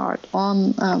on art,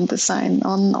 on design,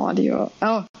 on audio.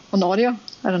 Oh, on audio?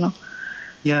 I don't know.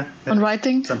 Yeah. On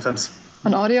writing? Sometimes.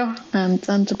 On audio and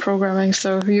the programming.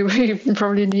 So you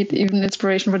probably need even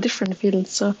inspiration for different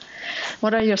fields. So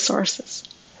what are your sources?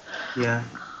 Yeah.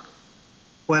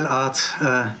 Well, art,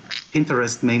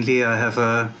 Pinterest mainly. I have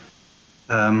a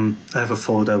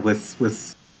folder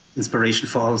with inspiration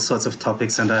for all sorts of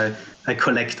topics, and I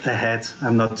collect ahead.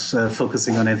 I'm not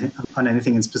focusing on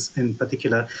anything in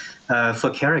particular. For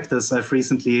characters, I've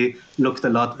recently looked a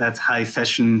lot at high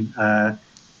fashion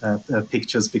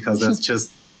pictures, because there's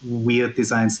just weird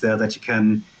designs there that you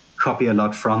can copy a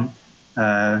lot from.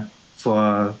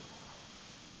 For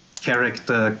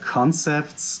character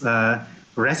concepts,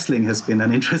 wrestling has been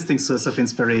an interesting source of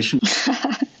inspiration.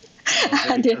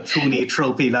 Cartoony,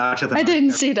 tropey, larger than I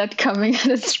didn't see that coming.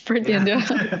 That's brilliant. Yeah.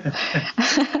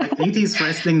 Like 80s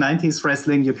wrestling, 90s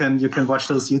wrestling, you can watch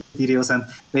those YouTube videos, and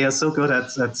they are so good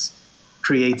at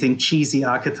creating cheesy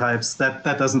archetypes. That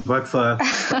doesn't work for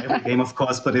every game, of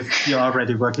course, but if you're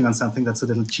already working on something that's a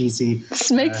little cheesy,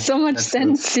 this makes so much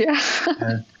sense. Good.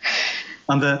 Yeah.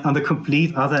 On the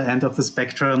complete other end of the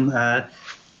spectrum,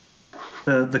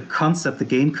 the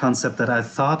game concept that I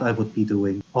thought I would be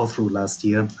doing all through last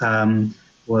year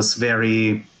was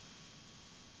very,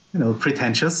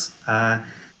 pretentious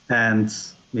and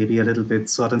maybe a little bit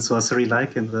sword and sorcery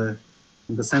like in the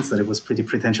sense that it was pretty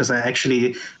pretentious. I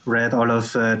actually read all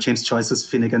of James Joyce's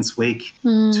Finnegan's Wake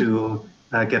to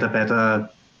get a better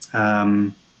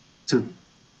to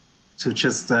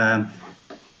just how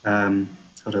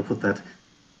do I put that?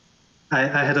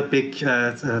 I had a big.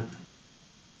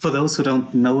 For those who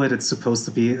don't know it, it's supposed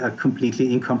to be a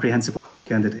completely incomprehensible book,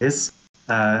 and it is.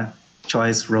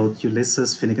 Joyce wrote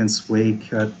Ulysses, Finnegan's Wake,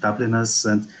 Dubliners,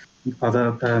 and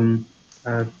other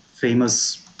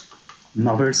famous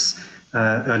novels,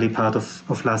 early part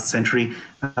of last century.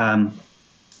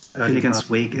 Finnegan's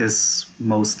Wake is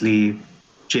mostly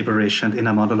gibberish and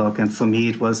inner monologue, and for me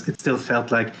it still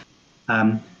felt like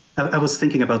I was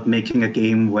thinking about making a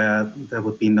game where there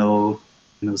would be no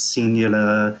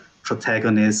singular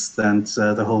protagonist, and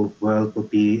the whole world would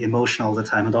be emotional all the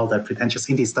time and all that pretentious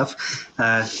indie stuff.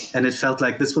 And it felt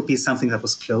like this would be something that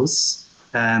was close,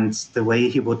 and the way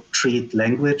he would treat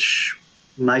language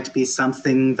might be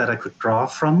something that I could draw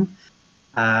from.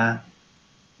 And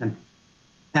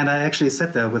I actually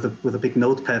sat there with a big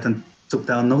notepad and took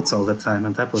down notes all the time,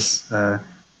 and that was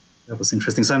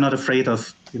interesting. So I'm not afraid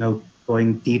of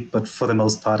going deep, but for the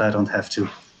most part I don't have to.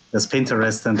 There's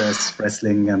Pinterest and there's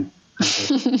wrestling and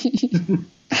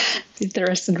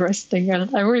Pinterest and wrestling.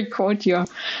 I really quote you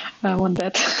on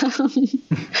that.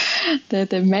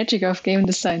 the magic of game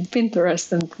design,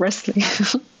 Pinterest and wrestling.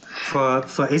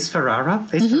 For Ace Ferrara.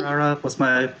 Ferrara was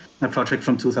my project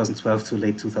from 2012 to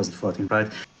late 2014,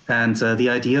 right? And the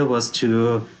idea was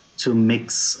to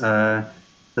mix the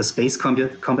space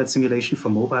combat simulation for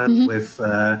mobile with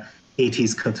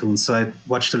 80s cartoons. So I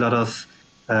watched a lot of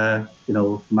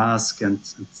Mask and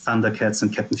Thundercats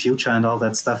and Captain Future and all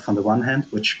that stuff on the one hand,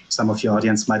 which some of your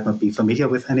audience might not be familiar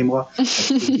with anymore.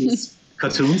 These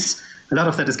cartoons, a lot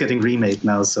of that is getting remade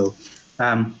now. So,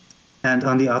 and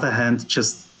on the other hand,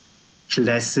 just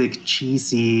classic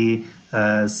cheesy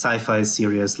sci-fi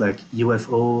series like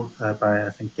UFO by I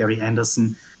think Gary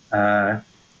Anderson,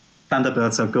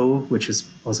 Thunderbirds Are Go, which is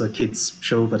also a kids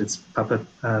show, but it's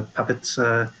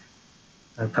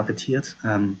puppeteered.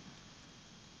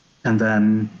 And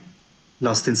then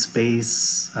Lost in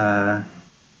Space. I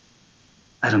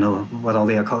don't know what all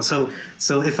they are called. So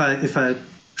if I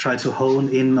try to hone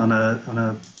in on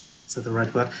a is that the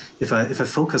right word? If I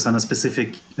focus on a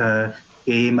specific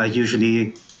game, I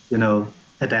usually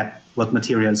adapt what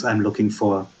materials I'm looking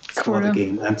for the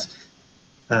game and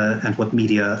what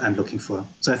media I'm looking for.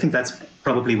 So I think that's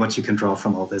probably what you can draw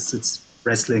from all this. It's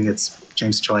wrestling, it's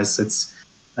James Joyce, it's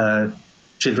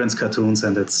children's cartoons,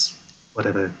 and it's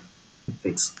whatever.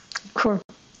 Thanks. Cool.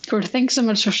 Thanks so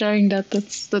much for sharing that.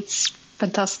 That's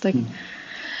fantastic.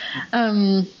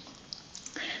 So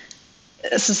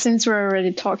since we're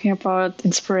already talking about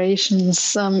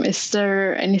inspirations, is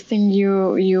there anything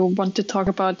you want to talk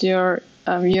about your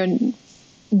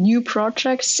new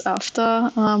projects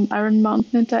after Iron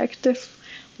Mountain Interactive?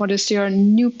 What is your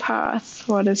new path?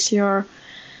 What is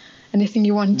anything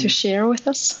you want to share with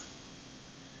us?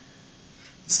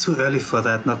 It's too early for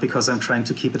that, not because I'm trying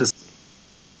to keep it as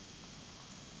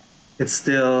it's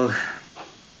still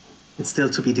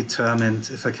to be determined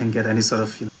if I can get any sort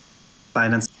of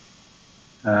finance.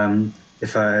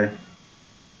 If I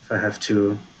have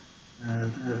to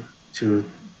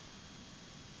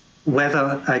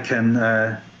whether I can.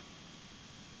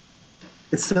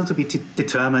 It's still to be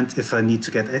determined if I need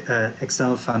to get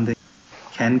external funding,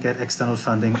 can get external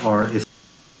funding, or if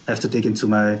I have to dig into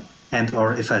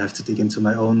or if I have to dig into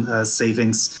my own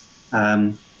savings.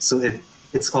 So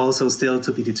it's also still to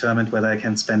be determined whether I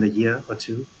can spend a year or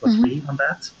two or three on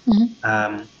that.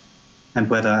 and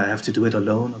whether I have to do it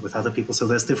alone or with other people. So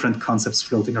there's different concepts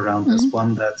floating around. There's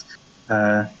one that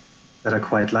I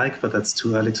quite like, but that's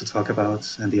too early to talk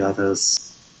about, and the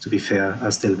others, to be fair,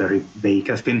 are still very vague.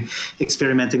 I've been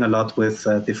experimenting a lot with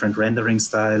different rendering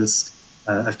styles.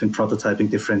 I've been prototyping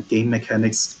different game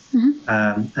mechanics,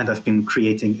 and I've been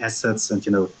creating assets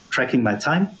and tracking my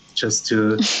time just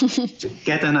to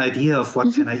get an idea of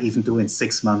what can I even do in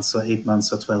 6 months or 8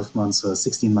 months or 12 months or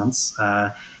 16 months.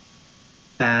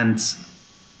 And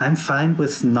I'm fine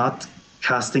with not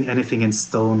casting anything in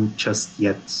stone just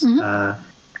yet.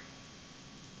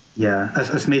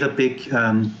 I've made a big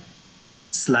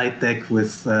slide deck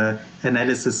with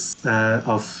analysis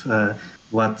of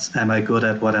what am I good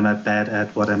at, what am I bad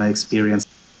at, what am I experienced,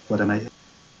 what am I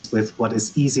with, what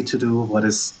is easy to do, what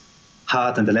is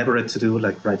hard and elaborate to do,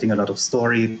 like writing a lot of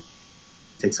story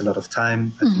takes a lot of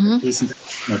time. I think decent,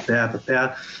 not there, but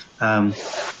there. And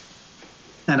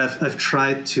I've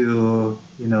tried to,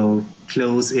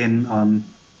 close in on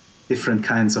different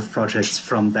kinds of projects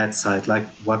from that side. Like,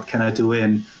 what can I do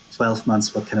in 12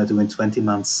 months? What can I do in 20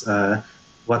 months?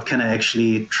 What can I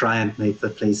actually try and make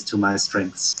that plays to my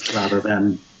strengths rather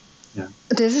than,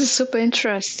 This is super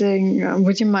interesting.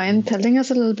 Would you mind telling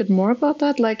us a little bit more about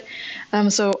that? Like,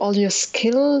 so all your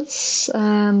skills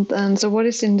and so what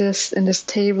is in this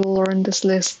table or in this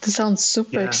list? This sounds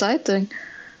super exciting.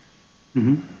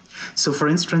 So, for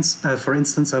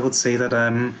instance, I would say that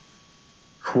I'm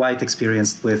quite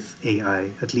experienced with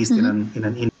AI, at least in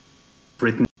an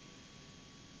written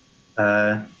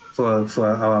for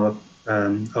our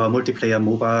multiplayer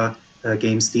MOBA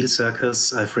game Steel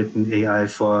Circus. I've written AI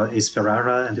for Ace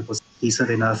Ferrara, and it was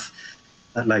decent enough.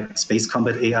 Like Space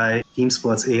Combat AI, Team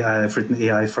Sports AI. I've written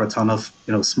AI for a ton of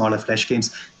smaller Flash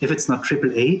games. If it's not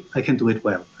AAA, I can do it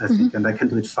well, I think, and I can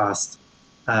do it fast.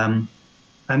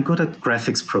 I'm good at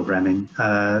graphics programming.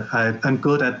 I'm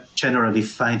good at generally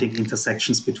finding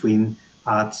intersections between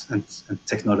art and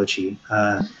technology.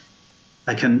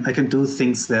 I can do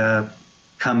things that are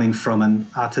coming from an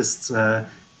artist's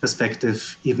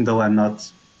perspective, even though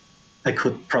I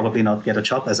could probably not get a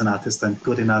job as an artist. I'm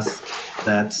good enough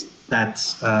that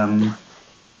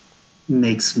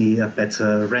makes me a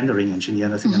better rendering engineer.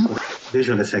 And I think I'm good at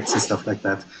visual effects and stuff like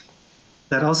that.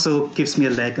 That also gives me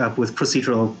a leg up with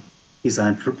procedural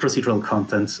design, procedural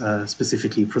content,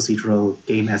 specifically procedural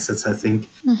game assets, I think.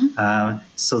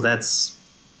 So that's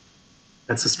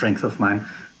a strength of mine.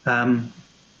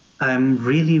 I'm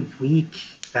really weak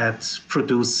at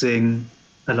producing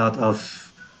a lot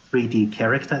of 3D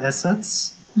character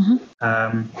assets.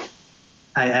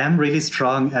 I am really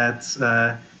strong at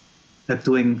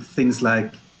doing things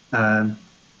like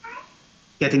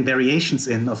getting variations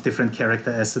in of different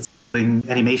character assets, doing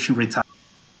animation retouch,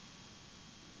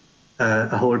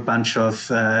 a whole bunch of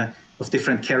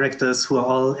different characters who are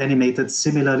all animated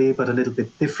similarly but a little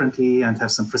bit differently and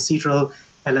have some procedural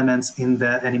elements in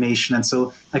their animation. And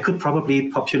so I could probably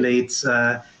populate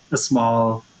a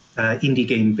small indie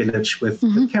game village with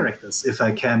characters if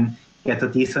I can get a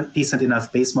decent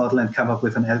enough base model and come up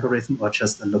with an algorithm or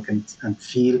just a look and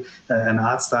feel, an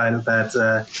art style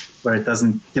that where it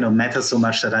doesn't matter so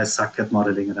much that I suck at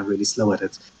modeling and I'm really slow at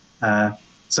it.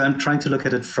 So I'm trying to look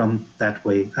at it from that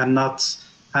way. I'm not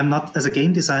as a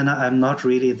game designer, I'm not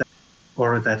really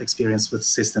that experienced with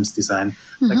systems design.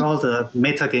 Like all the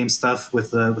meta game stuff with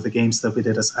the games that we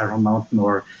did as Iron Mountain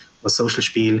or Social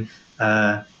Spiel.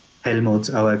 Helmut,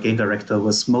 our game director,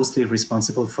 was mostly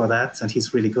responsible for that, and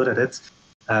he's really good at it.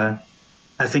 I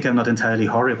think I'm not entirely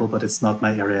horrible, but it's not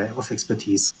my area of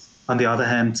expertise. On the other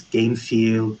hand, game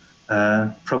feel,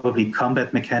 probably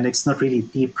combat mechanics, not really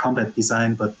deep combat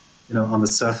design, but on the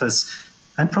surface,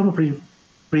 I'm probably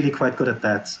really quite good at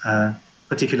that,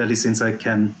 particularly since I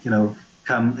can,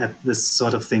 come at this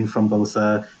sort of thing from both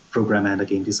a programmer and a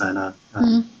game designer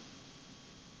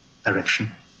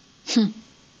direction.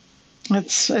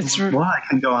 It's more I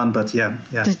can go on, but yeah.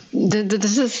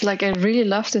 This is like, I really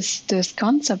love this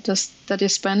concept that you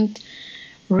spent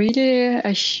really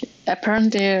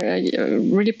apparently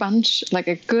really like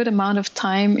a good amount of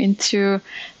time into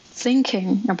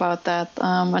thinking about that,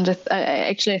 and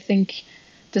I think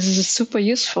this is super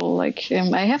useful. Like,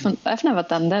 I've never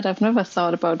done that. I've never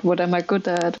thought about what am I good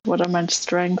at, what are my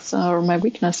strengths or my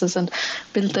weaknesses, and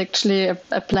build actually a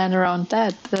plan around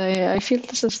that. I feel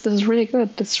this is really good.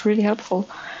 It's really helpful.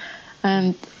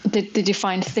 And did you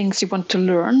find things you want to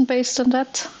learn based on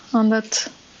that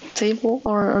table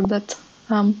or that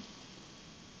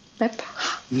app?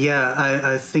 Yeah,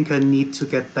 I think I need to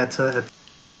get better at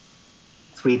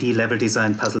 3D level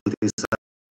design, puzzle design.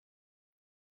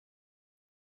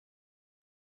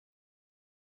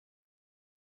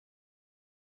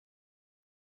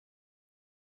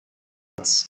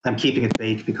 I'm keeping it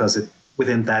vague because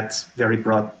within that very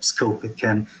broad scope, it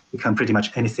can become pretty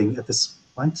much anything at this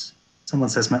point. Someone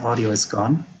says my audio is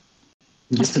gone.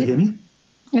 Can you still hear me?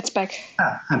 It's back.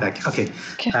 I'm back. Okay.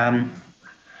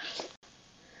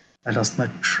 I lost my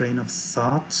train of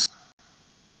thought.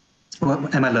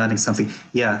 Am I learning something?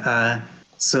 Yeah.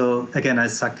 So again, I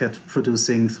suck at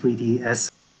producing 3D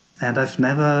assets, and I've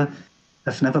never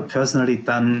personally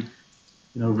done,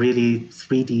 really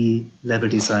 3D level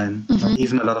design, not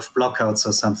even a lot of blockouts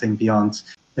or something beyond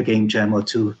a game jam or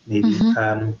two, maybe.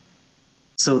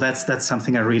 So that's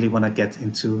something I really want to get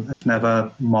into. I've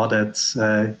never modded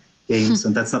games,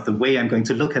 and that's not the way I'm going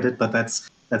to look at it, but that's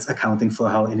accounting for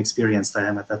how inexperienced I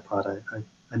am at that part. I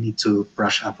need to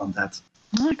brush up on that.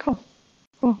 Cool.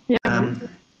 Yeah.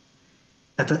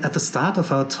 At the start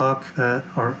of our talk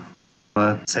or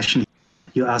session,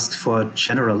 you asked for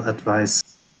general advice.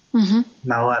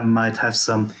 Now I might have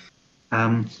some.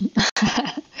 No,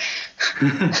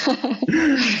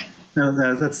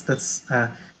 that's.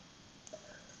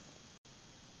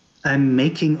 I'm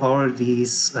making all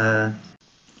these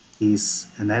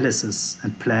analysis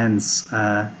and plans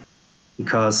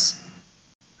because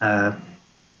I'm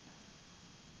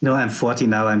 40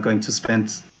 now. I'm going to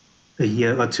spend a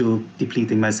year or two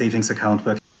depleting my savings account,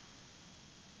 but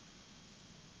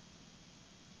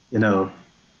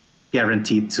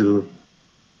guaranteed to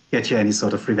get you any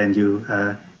sort of revenue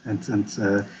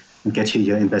and get you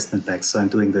your investment back. So I'm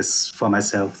doing this for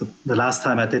myself. The last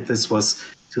time I did this was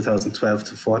 2012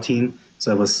 to 14.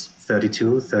 So I was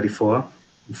 32, 34,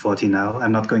 I'm 40 now.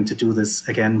 I'm not going to do this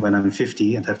again when I'm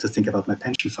 50 and have to think about my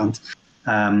pension fund.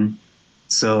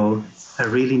 So I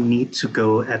really need to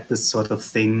go at this sort of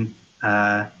thing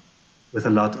with a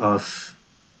lot of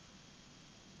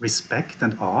respect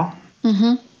and awe.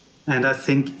 And I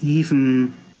think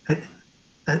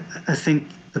I think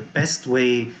the best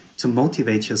way to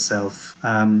motivate yourself,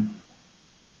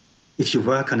 if you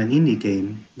work on an indie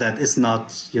game that is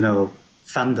not,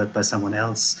 funded by someone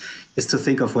else, is to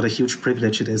think of what a huge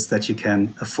privilege it is that you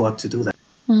can afford to do that.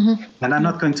 And I'm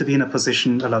not going to be in a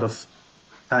position a lot of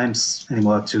times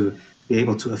anymore to be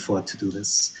able to afford to do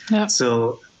this. Yeah.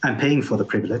 So I'm paying for the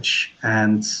privilege.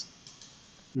 And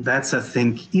that's, I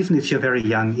think, even if you're very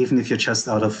young, even if you're just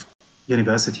out of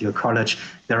university or college,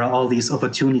 there are all these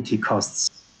opportunity costs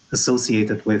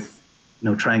associated with,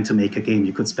 trying to make a game.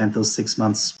 You could spend those 6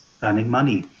 months earning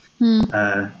money.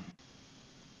 I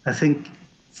think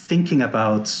thinking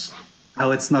about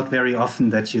how it's not very often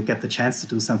that you get the chance to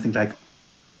do something like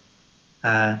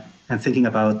and thinking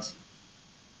about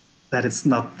that it's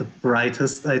not the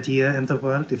brightest idea in the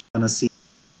world if you want to see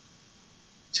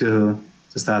to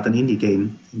start an indie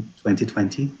game in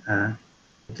 2020,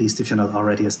 at least if you're not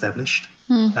already established.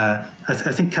 I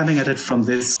think coming at it from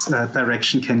this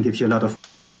direction can give you a lot of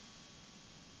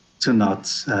to not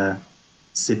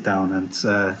sit down and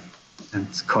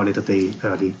call it a day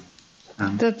early.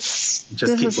 Just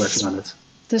keep working on it.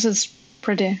 This is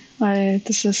pretty.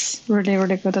 This is really,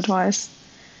 really good advice.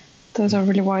 Those are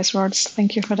really wise words.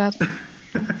 Thank you for that.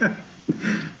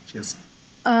 Cheers.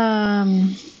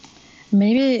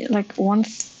 Maybe like one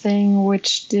thing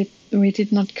which we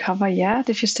did not cover yet,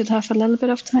 if you still have a little bit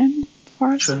of time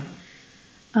for us. Sure.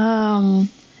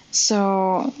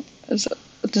 So this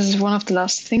is one of the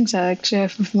last things I actually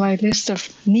have on my list of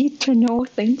need to know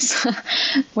things.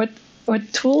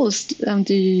 What tools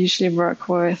do you usually work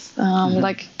with?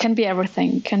 Like, can be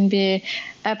everything. Can be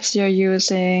apps you're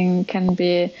using. Can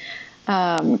be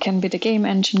the game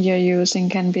engine you're using.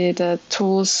 Can be the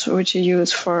tools which you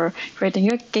use for creating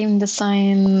your game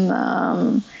design,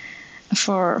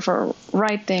 for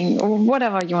writing, or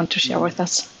whatever you want to share with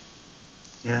us.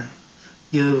 Yeah,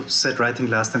 you said writing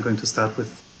last. I'm going to start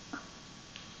with.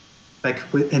 Back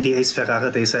in the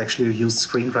Ferrara days, I actually used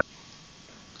screenwriting.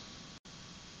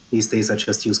 These days, I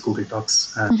just use Google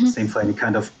Docs. Same for any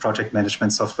kind of project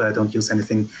management software. I don't use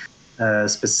anything more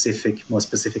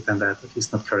specific than that, at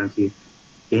least not currently.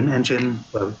 Game engine,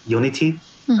 well, Unity,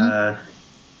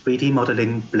 3D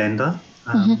modeling, Blender.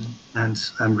 And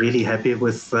I'm really happy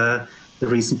with the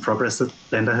recent progress that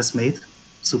Blender has made.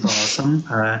 Super awesome.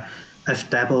 I've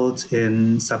dabbled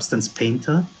in Substance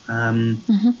Painter,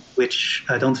 which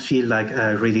I don't feel like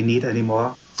I really need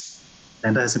anymore.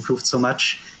 Blender has improved so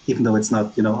much, even though it's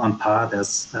not, on par.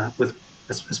 There's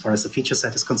as far as the feature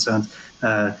set is concerned,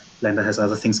 Blender has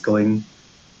other things going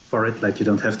for it. Like you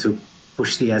don't have to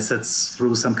push the assets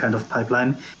through some kind of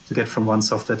pipeline to get from one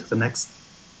software to the next.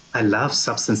 I love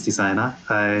Substance Designer.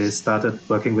 I started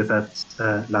working with that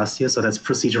last year. So that's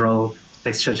procedural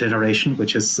texture generation,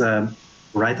 which is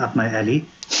right up my alley.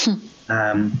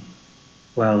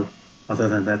 Well, other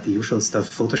than that, the usual stuff: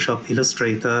 Photoshop,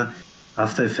 Illustrator,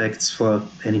 After Effects for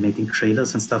animating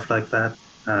trailers and stuff like that.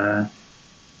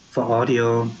 For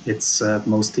audio, it's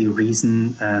mostly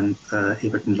Reason and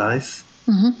Ableton Live.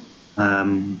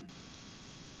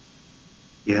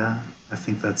 Yeah, I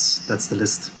think that's the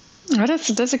list. Oh,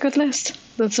 that's a good list.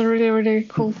 That's a really, really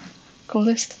cool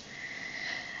list.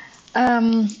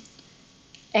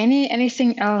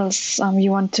 Anything else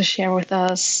you want to share with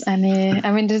us? I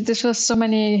mean, this was so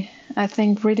many. I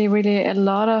think really, really a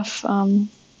lot of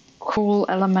cool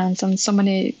elements and so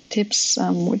many tips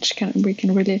which we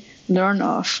can really learn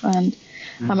of. And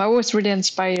I was really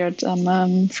inspired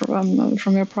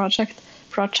from your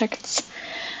projects.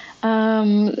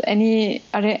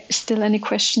 Are there still any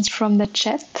questions from the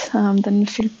chat? Then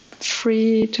feel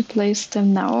free to place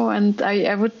them now. And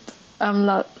I would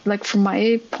like, from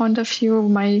my point of view,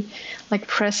 my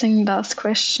pressing last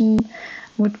question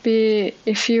would be,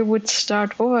 if you would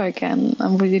start over again,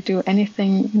 would you do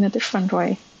anything in a different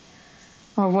way?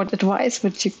 Or what advice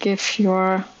would you give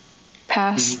your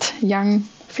past young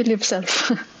Philipp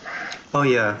self? Oh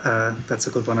yeah, that's a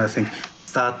good one. I think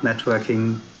start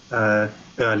networking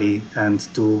early and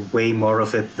do way more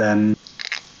of it than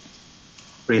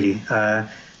really.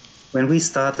 When I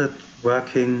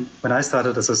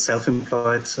started as a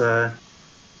self-employed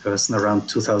person around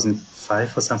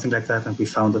 2005 or something like that, and we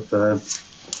founded the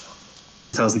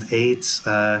 2008.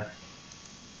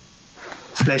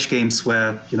 Flash games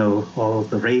were, all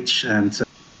the rage, and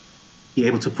be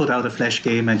able to put out a Flash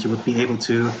game, and you would be able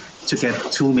to get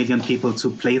 2 million people to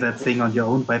play that thing on your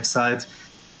own website,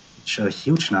 which are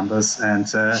huge numbers,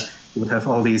 and you would have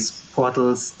all these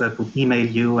portals that would email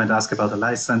you and ask about a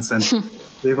license, and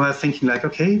we were thinking like,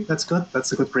 okay, that's good,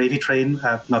 that's a good gravy train.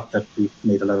 Not that we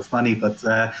made a lot of money, but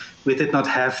we did not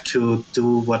have to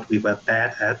do what we were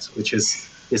bad at, which is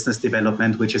business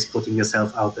development, which is putting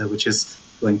yourself out there, which is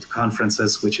going to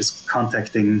conferences, which is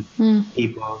contacting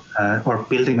people or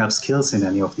building up skills in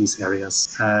any of these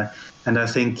areas. And I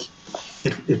think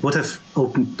it would have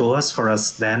opened doors for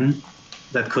us then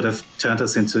that could have turned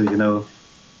us into,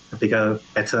 a bigger,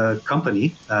 better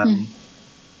company.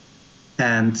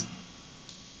 And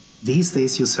these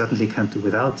days you certainly can't do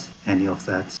without any of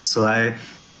that. So I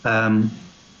am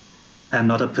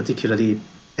not a particularly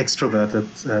extroverted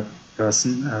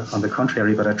person, on the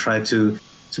contrary, but I try to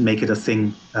make it a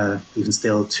thing, even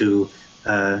still, to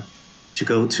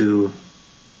go to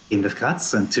gamedev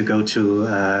Graz and to go to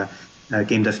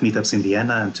gamedev meetups in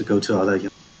Vienna and to go to other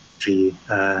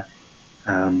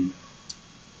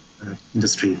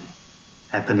industry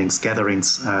happenings,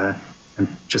 gatherings, and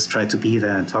just try to be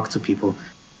there and talk to people.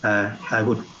 I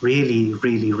would really,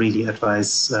 really, really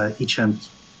advise each and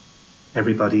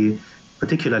everybody,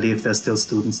 particularly if they're still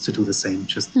students, to do the same.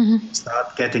 Just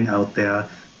start getting out there.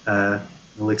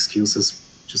 No excuses.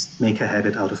 Just make a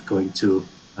habit out of going to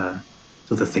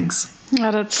the things.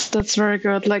 Yeah, that's very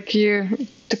good. Like to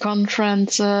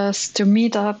conferences, to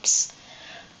meetups.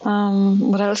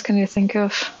 What else can you think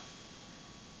of?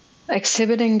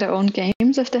 Exhibiting their own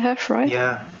games if they have, right?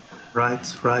 Yeah,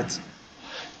 right.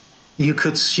 You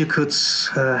could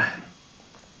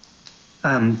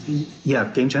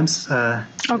game jams.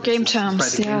 Game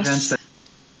jams, yes. Game jams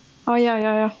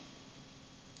yeah.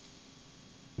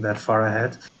 That far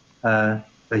ahead.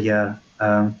 But yeah,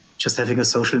 just having a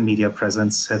social media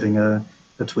presence, having a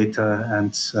Twitter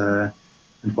and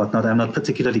whatnot. I'm not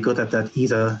particularly good at that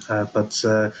either, but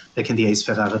back in the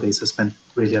Ferrara days, I spent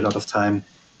really a lot of time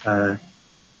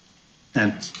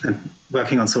and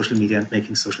working on social media and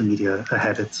making social media a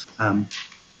habit.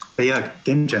 But yeah,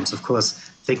 game jams, of course.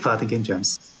 Take part in game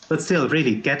jams. But still,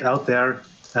 really, get out there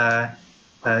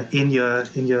in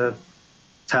your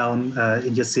town,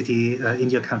 in your city, in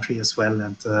your country as well,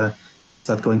 and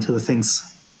start going to the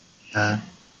things. The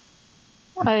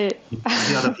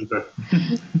other people.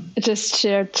 I just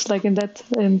shared, like in that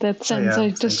sense. I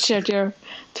just shared your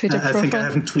Twitter profile. I think I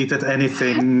haven't tweeted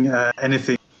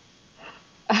anything.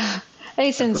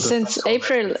 Hey, since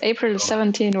April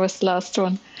 17 was the last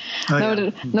one.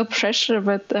 No pressure,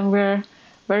 but we're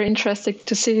very interested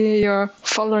to see your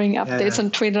following updates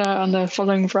on Twitter on the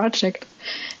following project.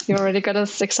 You already got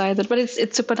us excited, but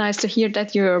it's super nice to hear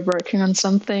that you're working on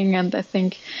something, and I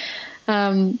think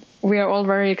we are all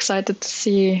very excited to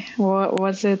see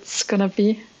what it's gonna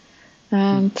be.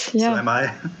 And yeah, so am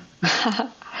I.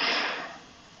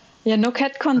 Yeah, no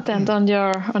cat content on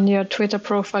your Twitter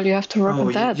profile. You have to work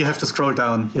on that. You have to scroll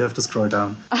down.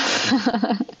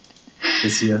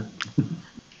 This year.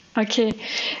 Okay,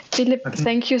 Philipp,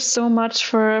 thank you so much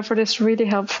for this really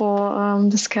helpful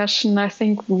discussion. I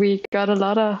think we got a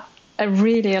lot of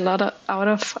really a lot out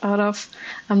of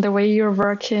the way you're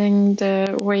working,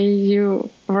 the way you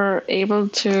were able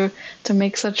to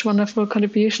make such wonderful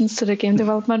contributions to the game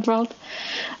development world.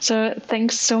 So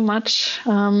thanks so much.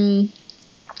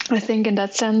 I think in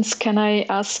that sense, can I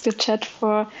ask the chat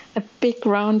for a big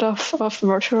round of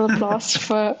virtual applause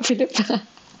for Philipp?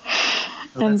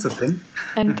 Well, that's a thing.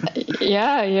 And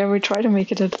yeah, we try to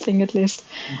make it a thing at least.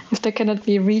 If there cannot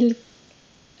be real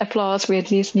applause, we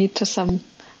at least need to some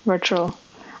virtual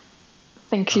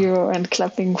thank you and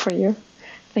clapping for you.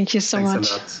 Thank you so much.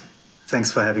 Thanks a lot.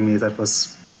 Thanks for having me. That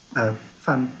was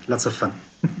fun. Lots of fun.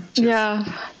 Yeah,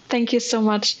 thank you so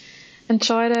much.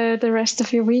 Enjoy the rest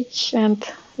of your week, and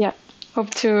yeah,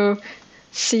 hope to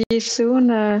see you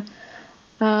soon.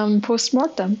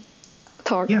 Post-mortem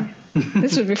talk. Yeah.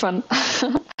 This would be fun.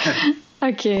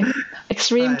 Okay.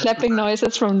 Extreme clapping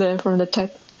noises from the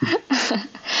chat.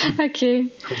 Okay.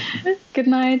 Good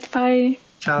night. Bye.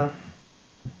 Ciao.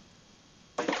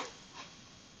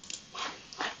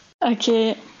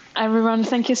 Okay, everyone,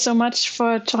 thank you so much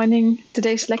for joining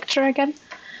today's lecture again.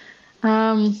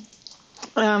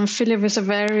 Philipp is a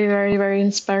very, very, very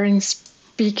inspiring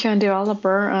speaker and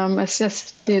developer,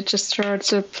 as you just heard,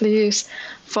 so please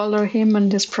follow him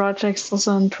and his projects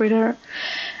also on Twitter.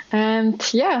 And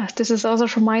yeah, this is also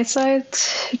from my side.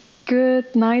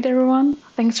 Good night, everyone.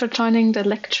 Thanks for joining the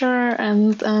lecture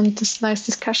and this nice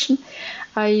discussion.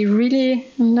 I really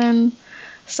then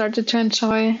started to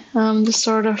enjoy this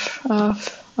sort of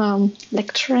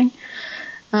lecturing.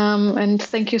 And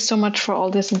thank you so much for all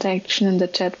this interaction in the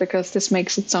chat, because this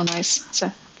makes it so nice.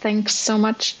 So thanks so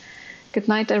much. Good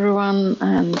night, everyone,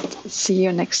 and see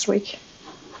you next week.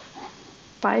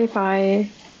 Bye-bye.